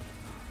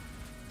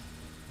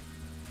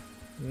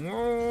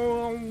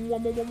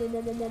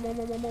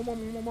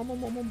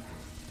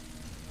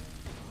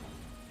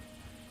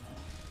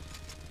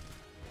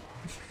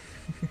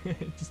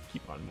 Just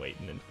keep on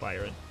waiting and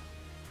firing.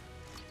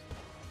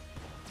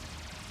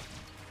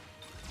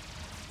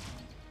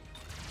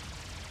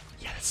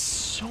 Yeah, that's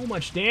so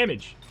much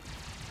damage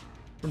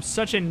from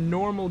such a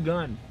normal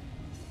gun.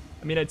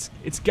 I mean, it's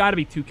got to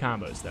be 2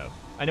 combos though.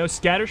 I know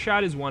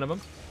Scattershot is one of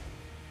them.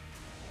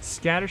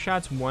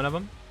 Scattershot's one of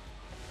them.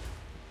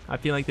 I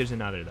feel like there's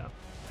another though.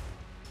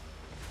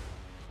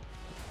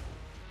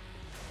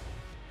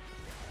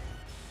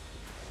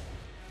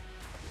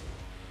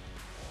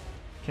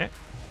 Okay.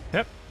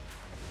 Yep.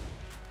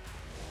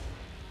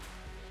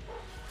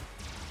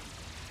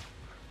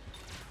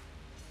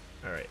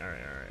 Alright.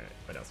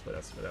 What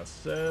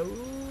else?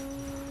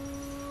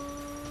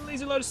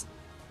 Laser Lotus.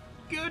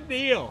 Good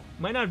deal.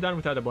 Might not have done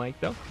without a blank,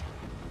 though.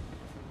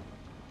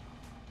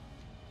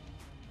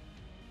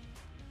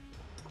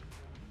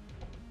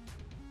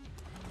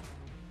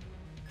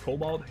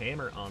 Cobalt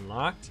Hammer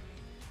unlocked.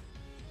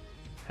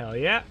 Hell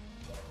yeah.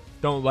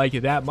 Don't like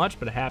it that much,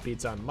 but happy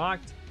it's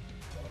unlocked.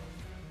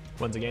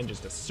 Once again,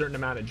 just a certain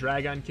amount of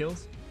Dragon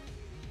kills.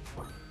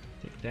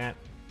 Take that.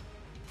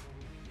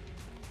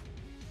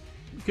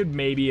 Could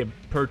maybe have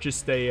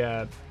purchased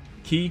a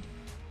key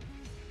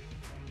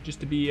just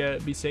to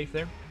be safe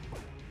there.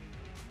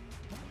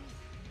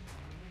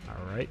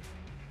 All right,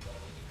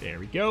 there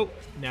we go.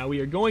 Now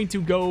we are going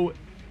to go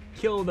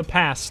kill the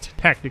past,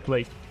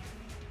 technically,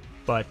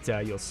 but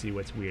you'll see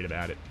what's weird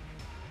about it.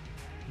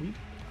 We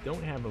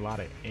don't have a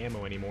lot of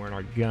ammo anymore in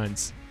our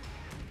guns.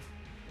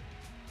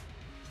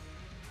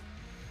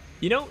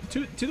 You know,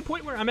 to the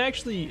point where I'm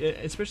actually,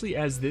 especially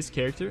as this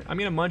character, I'm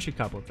gonna munch a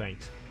couple of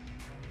things.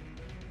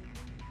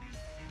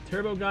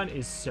 Turbo gun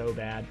is so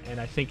bad, and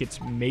I think it's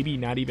maybe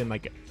not even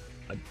like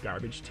a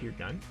garbage tier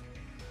gun.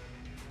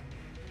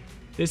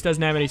 This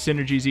doesn't have any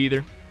synergies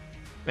either,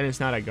 and it's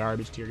not a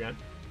garbage tier gun.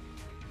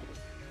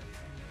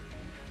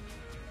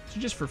 So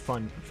just for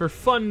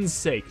fun's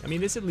sake. I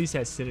mean, this at least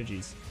has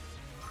synergies.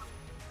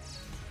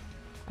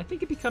 I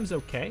think it becomes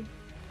okay.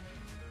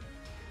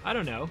 I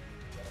don't know.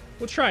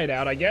 We'll try it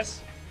out, I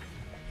guess.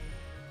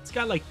 It's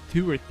got like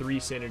 2 or 3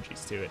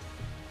 synergies to it.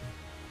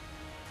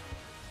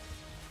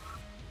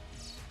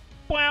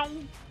 Wow.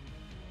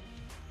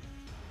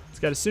 It's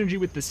got a synergy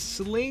with the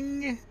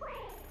sling.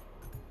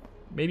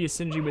 Maybe a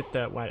synergy with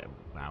the...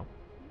 Wow.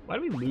 Why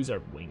do we lose our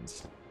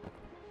wings?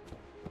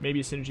 Maybe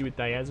a synergy with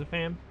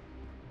diazepam.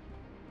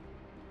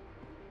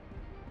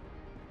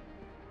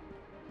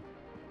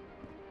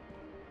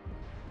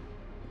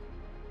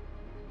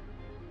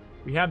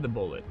 We have the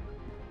bullet.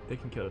 They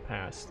can kill the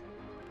past.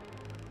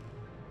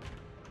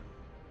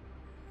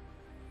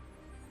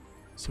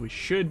 So we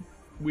should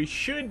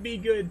be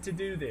good to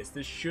do this.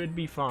 This should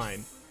be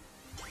fine.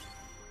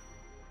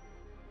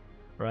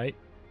 Right?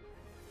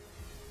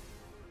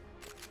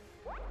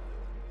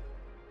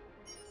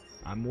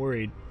 I'm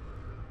worried.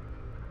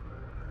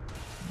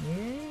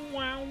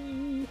 Wow.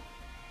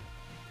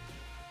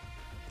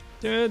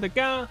 To the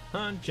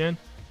Gungeon.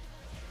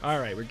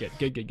 Alright, we're good.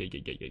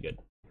 Good.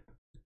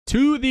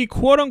 To the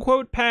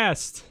quote-unquote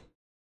past.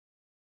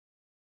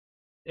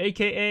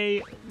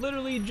 AKA,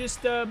 literally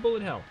just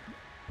bullet hell.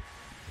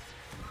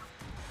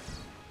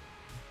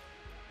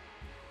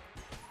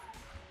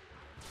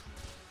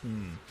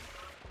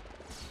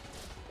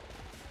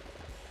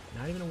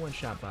 Not even a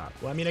one-shot bop.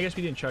 Well, I mean, I guess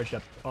we didn't charge it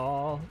up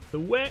all the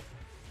way.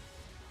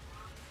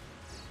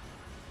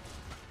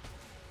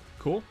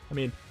 Cool. I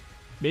mean,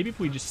 maybe if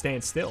we just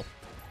stand still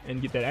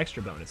and get that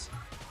extra bonus.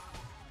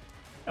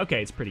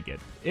 Okay, it's pretty good.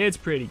 It's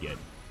pretty good.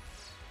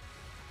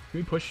 Can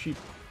we push sheep?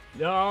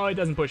 No, it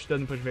doesn't push. It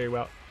doesn't push very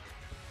well.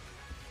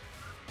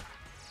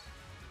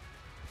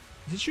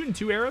 Is it shooting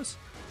 2 arrows?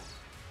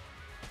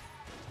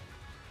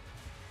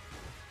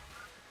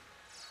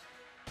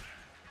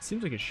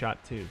 Seems like it shot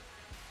 2.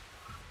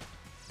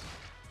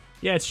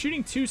 Yeah, it's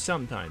shooting 2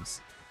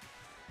 sometimes.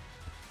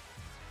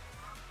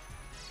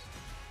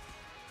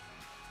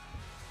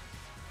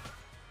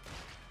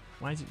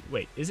 Why is it?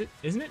 Wait, is it?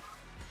 Isn't it?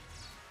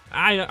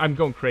 I'm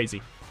going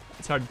crazy.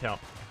 It's hard to tell.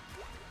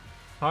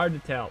 Hard to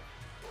tell.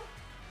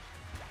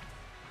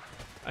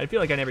 I feel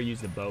like I never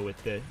used the bow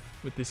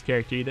with this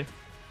character either.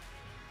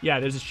 Yeah,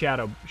 there's a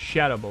shadow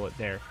bullet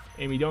there,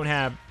 and we don't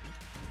have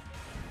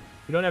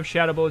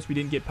shadow bullets. We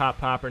didn't get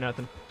pop or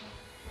nothing.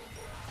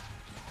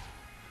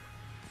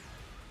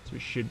 So we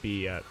should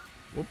be.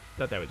 Whoop!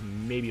 Thought that was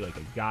maybe like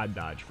a god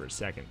dodge for a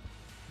second.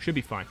 Should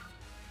be fine.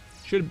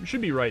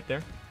 Should be right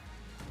there.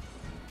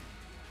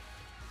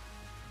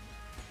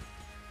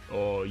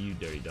 Oh, you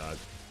dirty dog.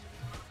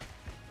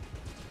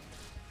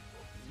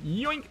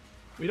 Yoink!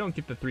 We don't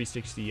get the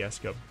 360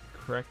 scope.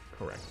 Correct.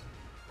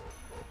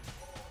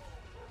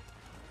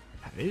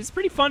 It's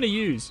pretty fun to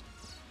use.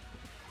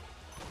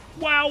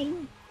 Wow!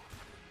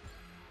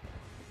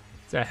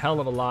 It's a hell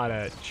of a lot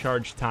of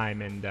charge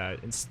time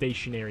and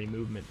stationary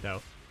movement,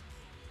 though.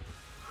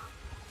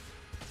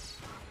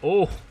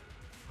 Oh!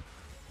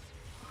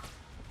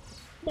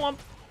 Womp!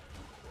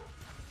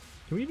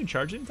 Can we even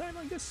charge it in time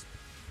like this?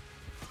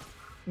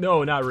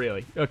 No, not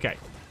really. Okay.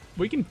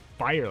 We can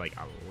fire, like,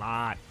 a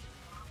lot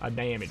of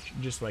damage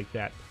just like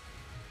that.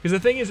 Because the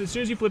thing is, as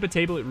soon as you flip a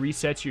table, it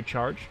resets your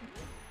charge.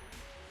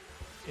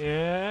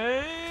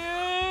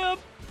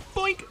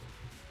 Boink!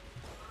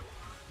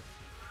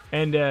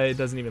 And it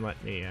doesn't even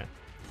let me...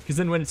 Because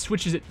then when it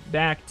switches it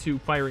back to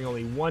firing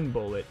only 1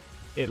 bullet,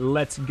 it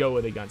lets go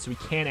of the gun. So we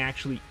can't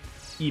actually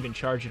even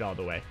charge it all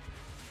the way.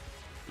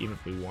 Even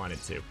if we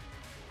wanted to.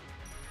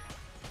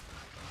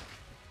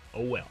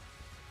 Oh well.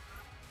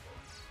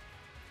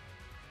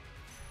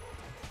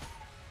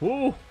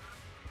 Ooh.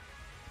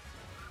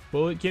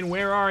 Bulletkin,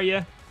 where are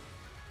you?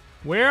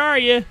 Where are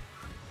you?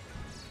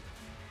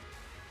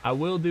 I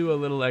will do a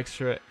little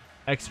extra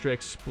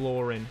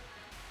exploring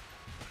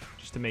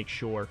just to make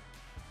sure.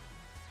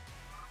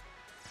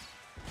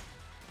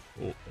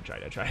 Oh,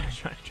 I tried.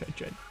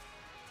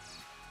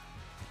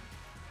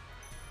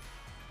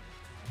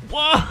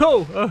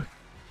 Whoa!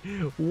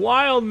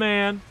 Wild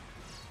man.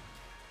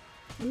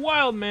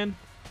 Wild man.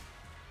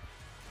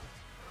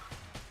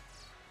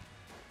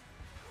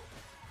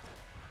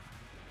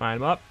 Find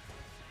him up.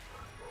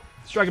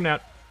 Strike him down.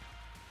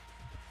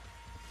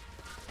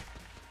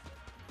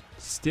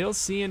 Still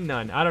seeing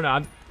none. I don't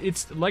know.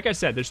 It's like I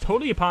said, there's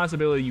totally a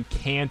possibility you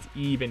can't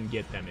even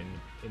get them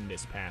in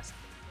this pass.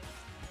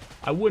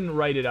 I wouldn't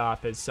write it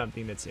off as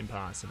something that's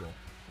impossible.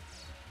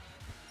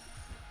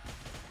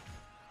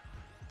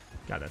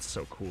 God, that's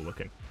so cool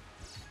looking.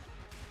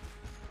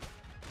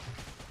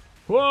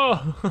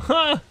 Whoa!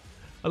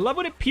 I love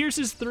when it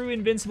pierces through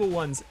invincible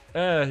ones.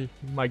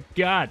 My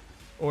God.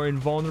 Or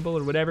invulnerable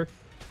or whatever.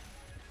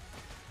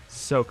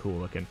 So cool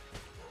looking.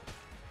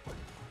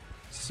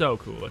 So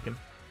cool looking.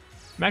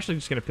 I'm actually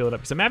just going to fill it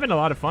up because I'm having a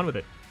lot of fun with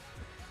it.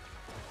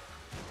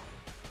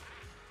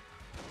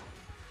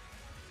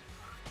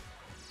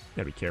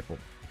 Gotta be careful.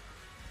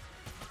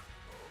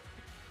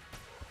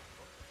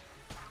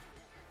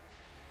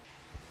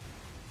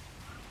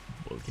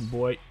 Bulletkin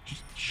boy.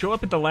 Just show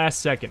up at the last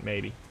second,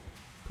 maybe.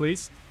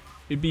 Please?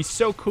 It'd be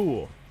so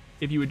cool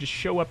if you would just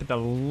show up at the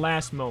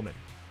last moment.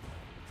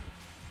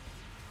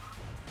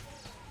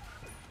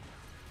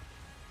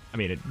 I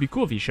mean, it'd be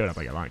cool if he showed up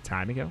like a long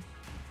time ago.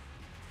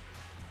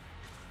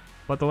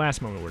 But the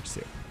last moment works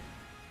too.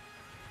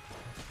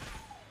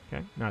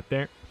 Okay, not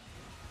there.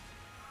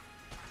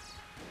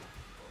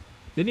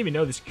 Didn't even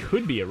know this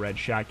could be a red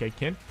shotgun,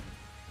 kid.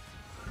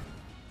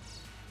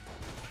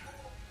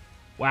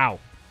 Wow.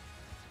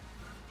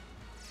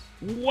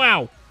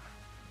 Wow.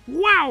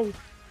 Wow.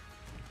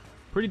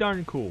 Pretty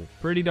darn cool.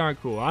 Pretty darn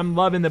cool. I'm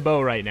loving the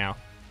bow right now.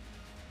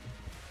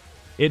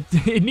 It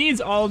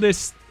needs all of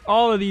these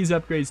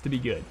upgrades to be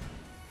good.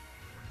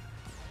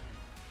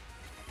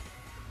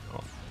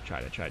 Oh,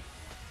 I tried.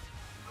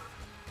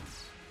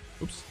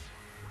 Oops.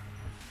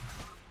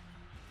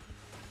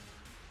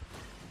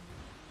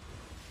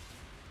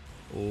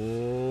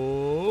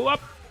 Oh,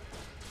 up.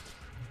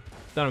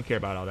 I don't care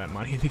about all that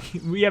money.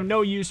 We have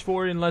no use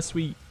for it unless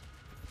we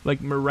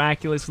like,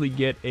 miraculously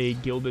get a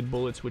gilded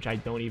bullets, which I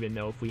don't even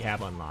know if we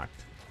have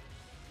unlocked.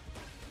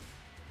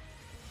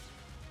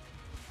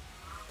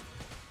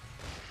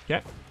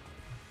 Okay.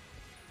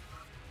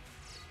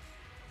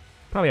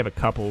 Probably have a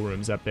couple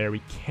rooms up there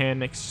we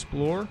can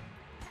explore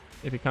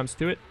if it comes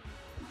to it.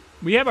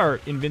 We have our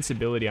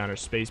invincibility on our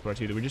spacebar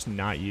too that we're just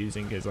not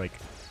using because, like,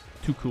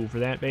 too cool for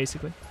that,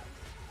 basically.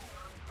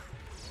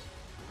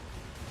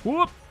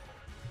 Whoop!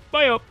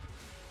 Bye up!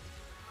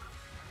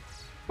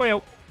 Bye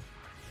up!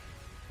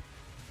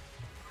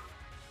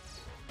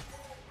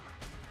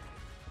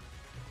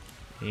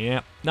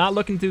 Yeah, not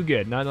looking too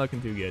good. Not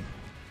looking too good.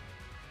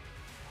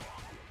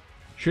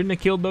 Shouldn't have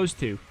killed those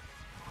two.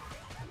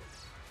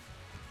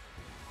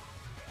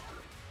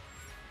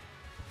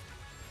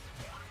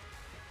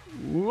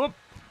 Whoop!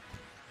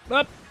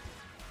 Up!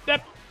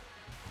 Up!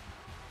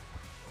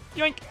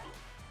 Yoink!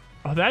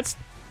 Oh, that's...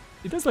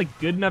 It does, like,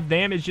 good enough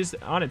damage just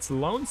on its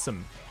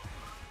lonesome.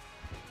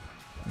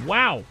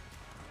 Wow!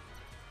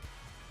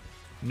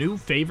 New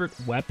favorite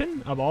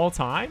weapon of all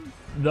time?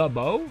 The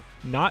bow?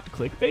 Not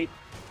clickbait?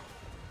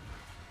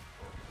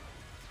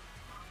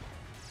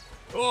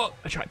 Oh,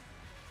 I tried.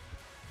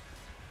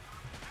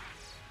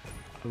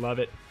 I love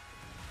it.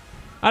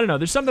 I don't know.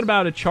 There's something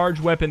about a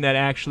charged weapon that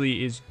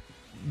actually is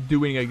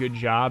doing a good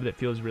job that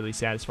feels really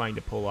satisfying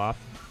to pull off.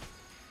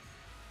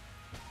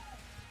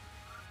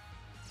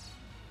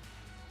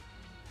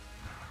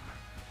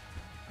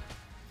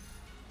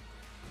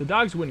 The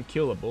dogs wouldn't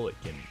kill a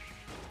bulletkin,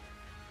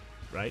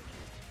 right?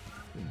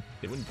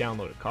 They wouldn't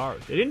download a car.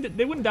 They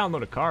wouldn't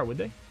download a car, would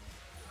they?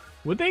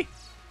 Would they?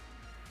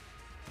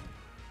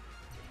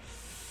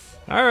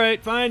 All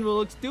right, fine. Well,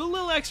 let's do a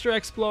little extra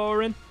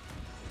exploring.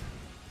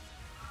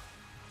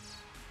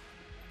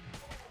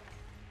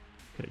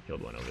 Could have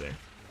killed one over there.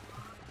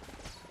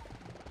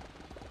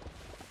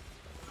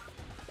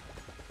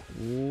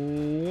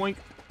 Oink.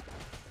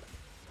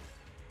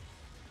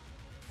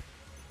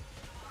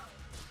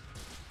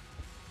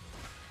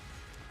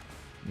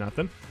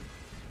 Nothing.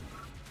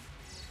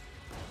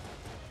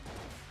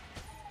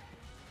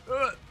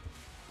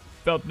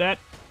 Felt that.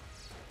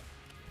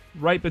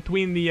 Right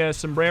between the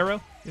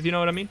sombrero, if you know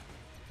what I mean.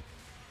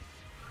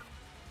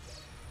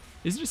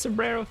 Is it a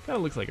sombrero? Kind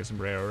of looks like a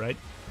sombrero, right?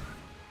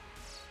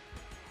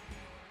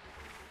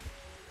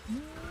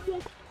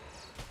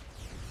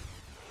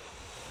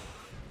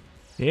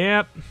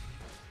 Yep.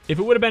 If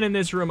it would have been in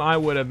this room, I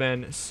would have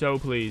been so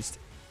pleased.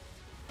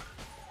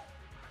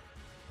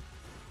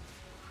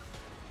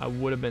 I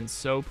would have been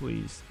so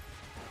pleased.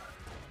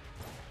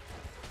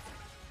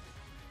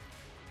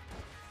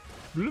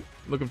 Bloop.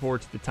 Looking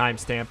forward to the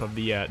timestamp of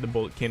the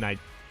bulletkin I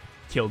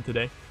killed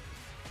today.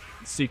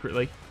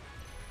 Secretly.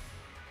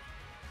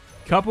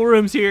 Couple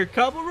rooms here.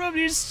 Couple rooms.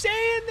 You're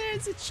saying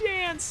there's a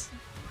chance.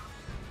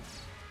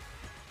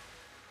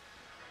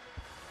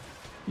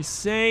 You're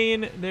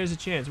saying there's a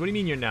chance. What do you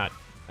mean you're not?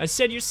 I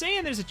said you're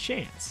saying there's a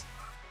chance.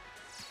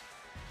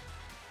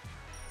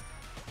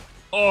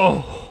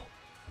 Oh,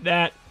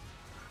 that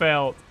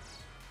felt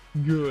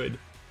good.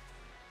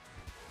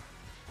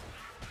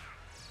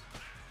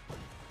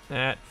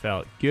 That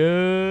felt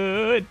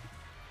good.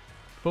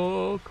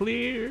 Full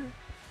clear.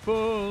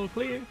 Full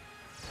clear.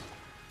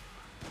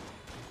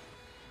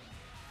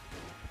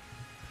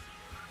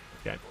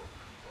 Okay.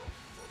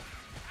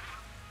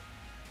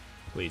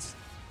 Please.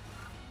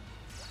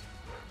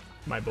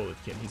 My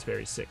bulletkin. He's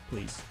very sick.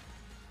 Please.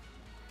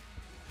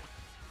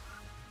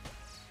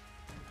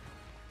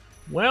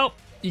 Well,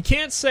 you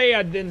can't say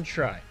I didn't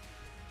try.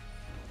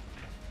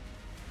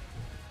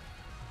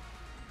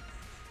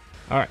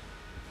 Alright.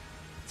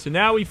 So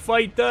now we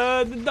fight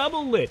the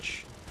double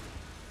lich.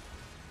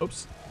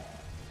 Oops.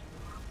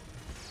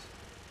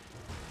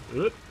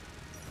 Oop.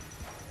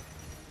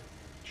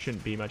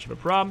 Shouldn't be much of a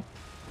problem.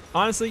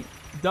 Honestly,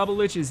 double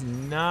lich is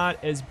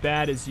not as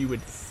bad as you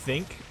would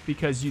think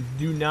because you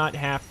do not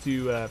have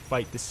to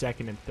fight the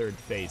second and third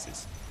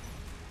phases.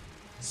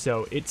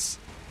 So it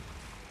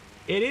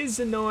is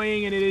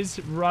annoying and it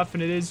is rough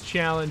and it is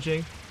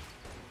challenging.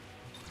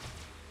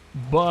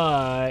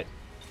 But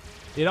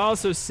it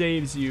also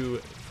saves you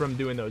from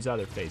doing those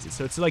other phases.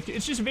 So it's like,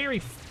 it's just very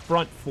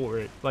front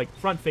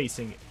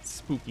facing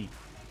spooky.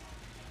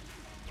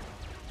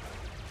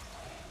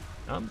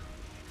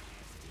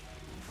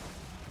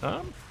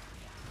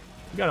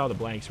 We got all the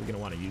blanks, we're gonna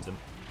want to use them.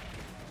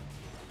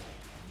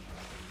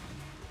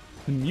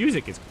 The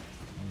music is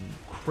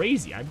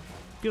crazy. I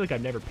feel like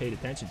I've never paid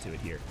attention to it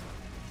here.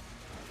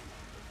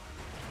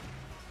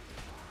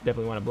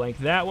 Definitely want to blank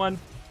that one.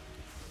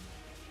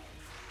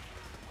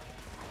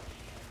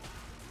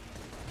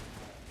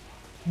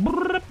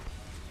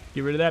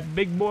 Get rid of that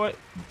big boy.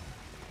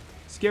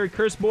 Scary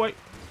curse boy.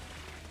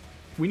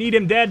 We need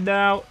him dead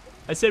now.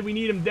 I said we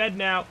need him dead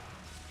now.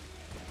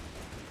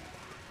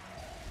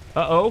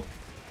 Uh-oh.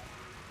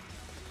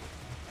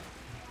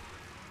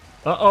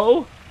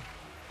 Uh-oh.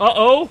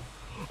 Uh-oh.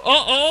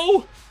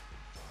 Uh-oh.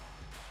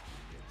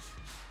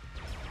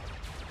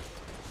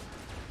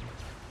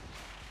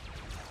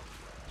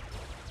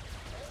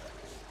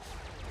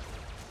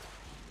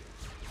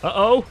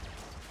 Uh-oh.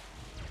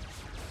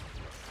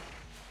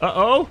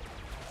 Uh-oh.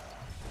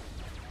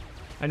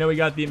 I know we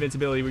got the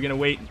invincibility. We're gonna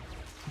wait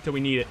until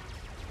we need it.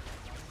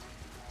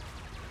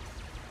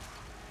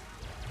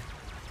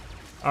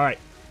 All right.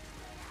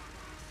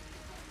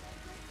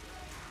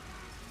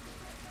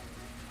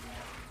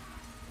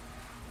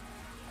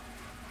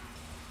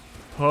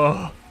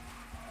 Oh.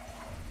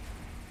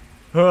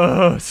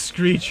 Oh,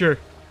 Screecher.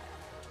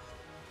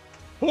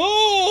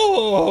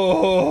 Oh.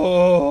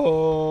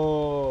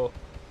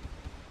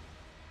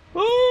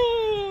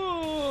 Oh.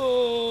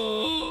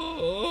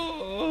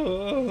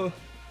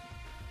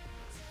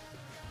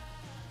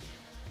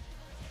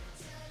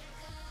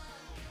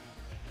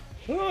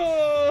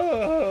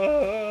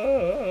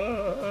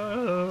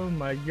 Oh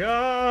my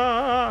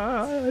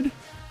God.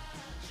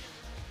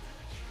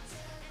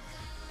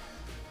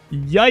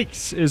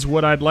 Yikes is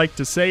what I'd like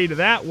to say to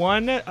that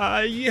one.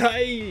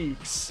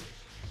 Yikes.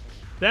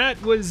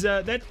 That was,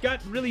 that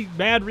got really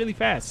bad really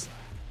fast.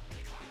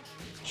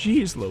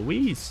 Jeez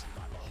Louise.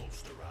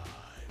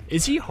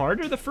 Is he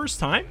harder the first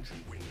time?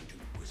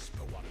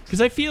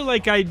 Because I feel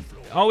like I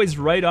always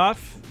write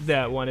off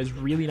that one as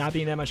really not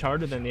being that much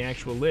harder than the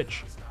actual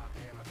Lich.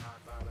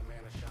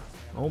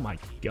 Oh my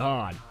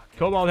God.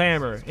 Cobalt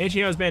Hammer,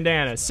 Ancient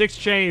Bandana, 6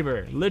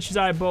 Chamber, Lich's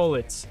Eye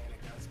Bullets.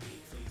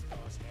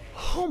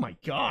 Oh my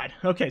God.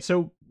 Okay,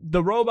 so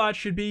the robot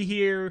should be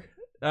here.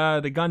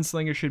 The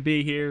Gunslinger should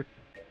be here.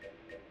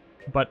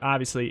 But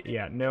obviously,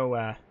 yeah,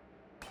 no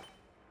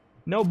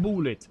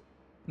bullet.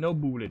 No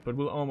bullet, but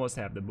we'll almost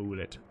have the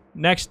bullet.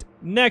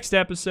 Next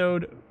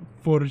episode,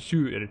 for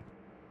sure.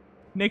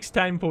 Next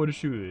time, for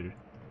sure. Do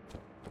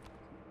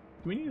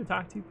we need to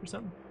talk to you for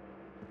something?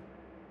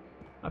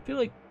 I feel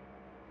like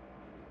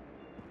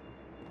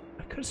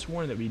I could have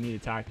sworn that we need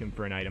to talk to him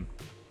for an item.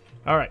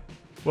 Alright.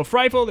 Well,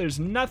 Frightful, there's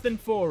nothing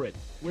for it.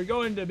 We're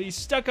going to be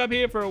stuck up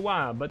here for a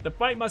while, but the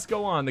fight must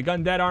go on. The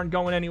gun dead aren't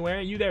going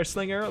anywhere. You there,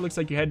 Slinger? It looks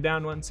like you head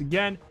down once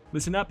again.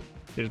 Listen up.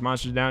 There's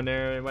monsters down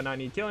there and whatnot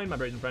need killing. My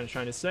brazen friend is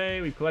trying to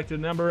say. We've collected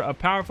a number of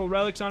powerful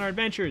relics on our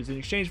adventures. In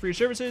exchange for your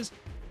services,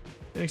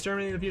 in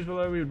exterminating the fuse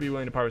below, we would be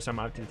willing to part with some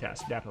up to the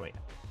task. Definitely.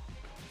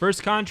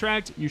 First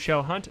contract, you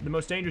shall hunt the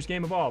most dangerous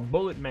game of all,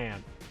 Bullet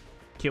Man.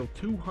 Kill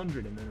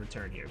 200 and then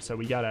return here. So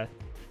we gotta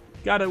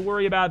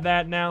worry about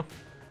that now.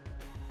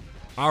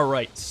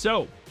 Alright,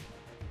 so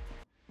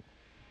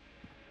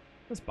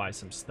let's buy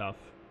some stuff.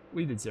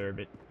 We deserve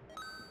it.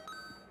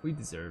 We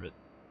deserve it.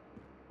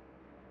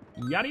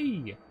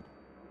 Yaddy!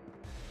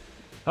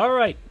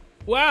 Alright.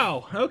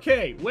 Wow.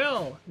 Okay,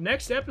 well,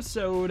 next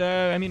episode,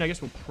 I mean, I guess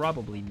we'll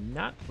probably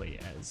not play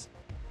as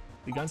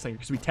the Gunslinger,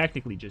 because we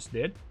technically just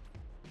did.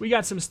 We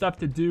got some stuff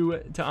to do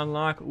to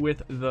unlock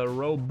with the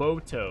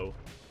Roboto.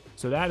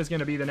 So that is going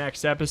to be the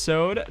next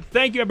episode.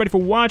 Thank you, everybody,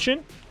 for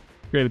watching.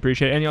 Greatly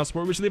appreciate any all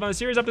support we should leave on the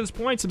series up to this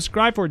point.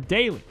 Subscribe for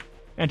daily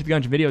Enter the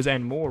Gungeon videos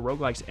and more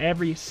roguelikes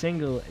every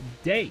single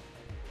day.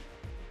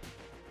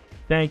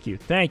 Thank you.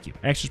 Thank you.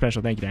 Extra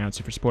special thank you to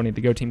Aonsu for supporting the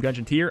Go Team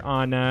Gungeon tier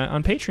on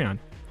Patreon.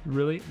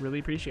 Really, really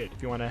appreciate it.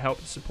 If you want to help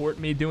support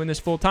me doing this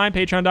full time,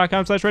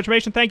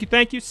 patreon.com/retrobation. Thank you.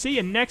 Thank you. See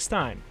you next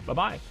time.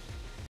 Bye-bye.